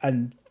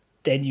 And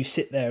then you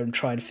sit there and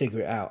try and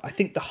figure it out. I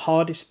think the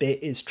hardest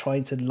bit is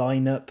trying to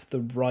line up the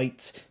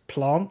right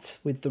plant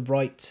with the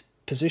right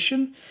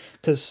position,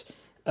 because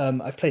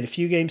I've played a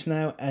few games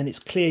now, and it's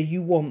clear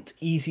you want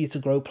easier to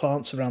grow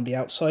plants around the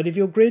outside of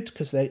your grid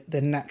because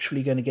they're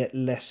naturally going to get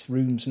less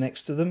rooms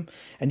next to them,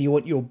 and you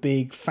want your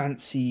big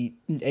fancy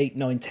 8,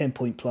 9, 10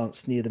 point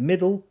plants near the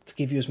middle to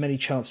give you as many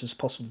chances as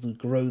possible to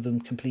grow them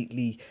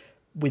completely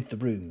with the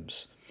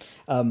rooms.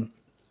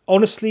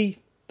 Honestly,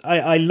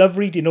 I love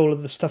reading all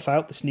of the stuff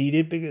out that's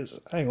needed because...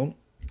 Hang on.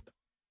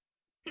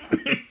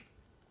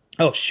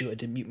 Oh, shoot, I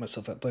didn't mute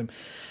myself that time.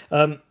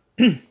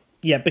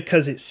 Yeah,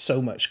 because it's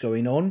so much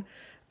going on.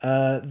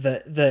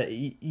 When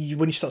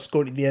you start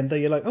scoring at the end, though,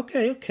 you're like,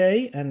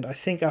 okay. And I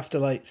think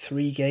after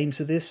 3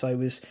 games of this, I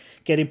was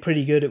getting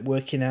pretty good at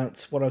working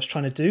out what I was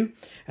trying to do.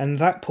 And at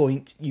that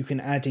point, you can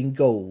add in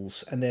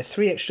goals. And there are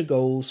 3 extra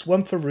goals,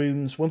 1 for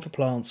rooms, 1 for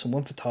plants, and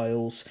 1 for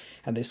tiles.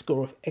 And they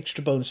score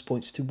extra bonus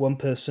points to one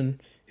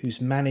person who's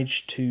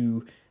managed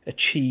to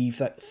achieve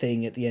that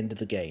thing at the end of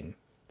the game.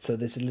 So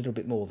there's a little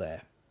bit more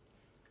there.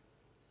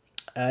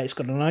 It's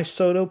got a nice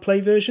solo play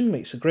version,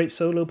 makes a great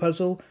solo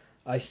puzzle.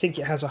 I think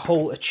it has a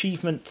whole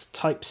achievement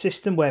type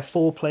system where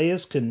 4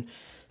 players can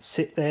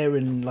sit there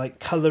and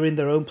colour in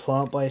their own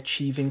plant by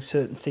achieving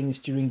certain things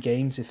during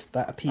games if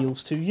that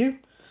appeals to you.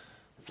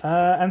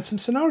 And some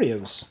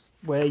scenarios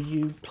where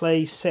you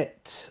play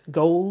set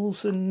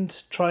goals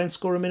and try and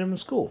score a minimum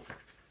score.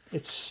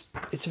 It's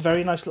a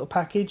very nice little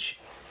package.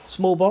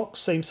 Small box,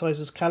 same size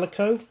as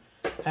Calico.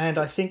 and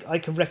I think I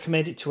can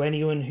recommend it to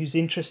anyone who's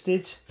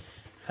interested.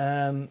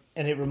 And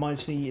it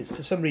reminds me,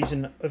 for some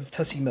reason, of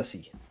Tussie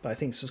Mussy. But I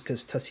think it's just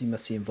because Tussie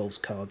Mussy involves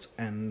cards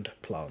and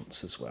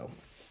plants as well.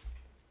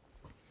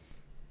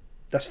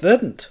 That's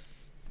Verdant.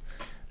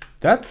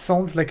 That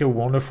sounds like a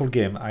wonderful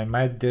game. I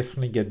might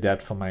definitely get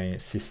that for my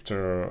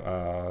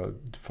sister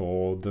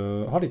for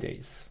the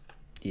holidays.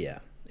 Yeah,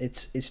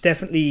 it's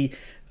definitely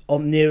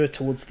nearer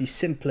towards the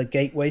simpler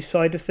gateway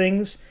side of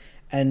things,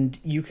 and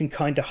you can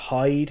kind of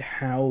hide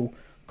how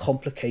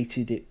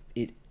complicated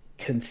it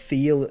can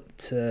feel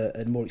at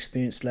a more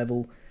experienced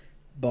level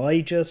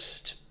by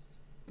just,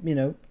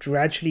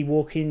 gradually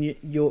walking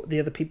the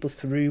other people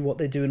through what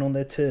they're doing on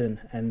their turn,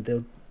 and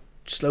they'll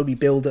slowly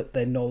build up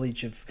their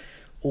knowledge of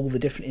all the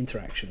different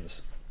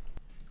interactions.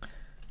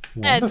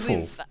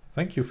 Wonderful.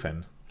 Thank you,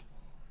 Fen.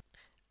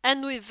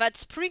 And with that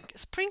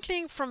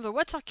sprinkling from the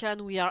water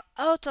can, we are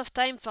out of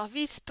time for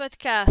this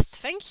podcast.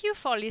 Thank you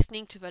for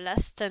listening to The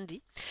Last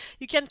Standee.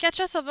 You can catch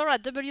us over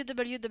at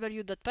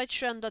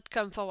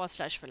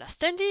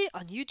www.patreon.com/thelaststandee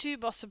on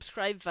YouTube or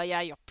subscribe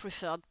via your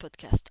preferred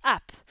podcast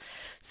app.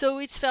 So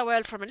it's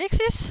farewell from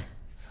Alexis.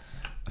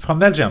 From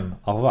Belgium,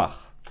 au revoir.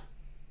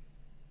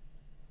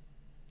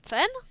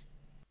 Fen?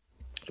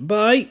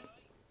 Bye.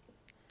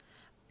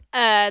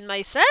 And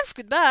myself,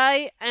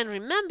 goodbye. And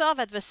remember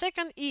that the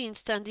second E in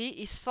Standee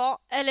is for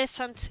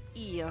elephant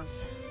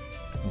ears.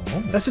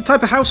 That's a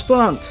type of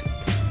houseplant.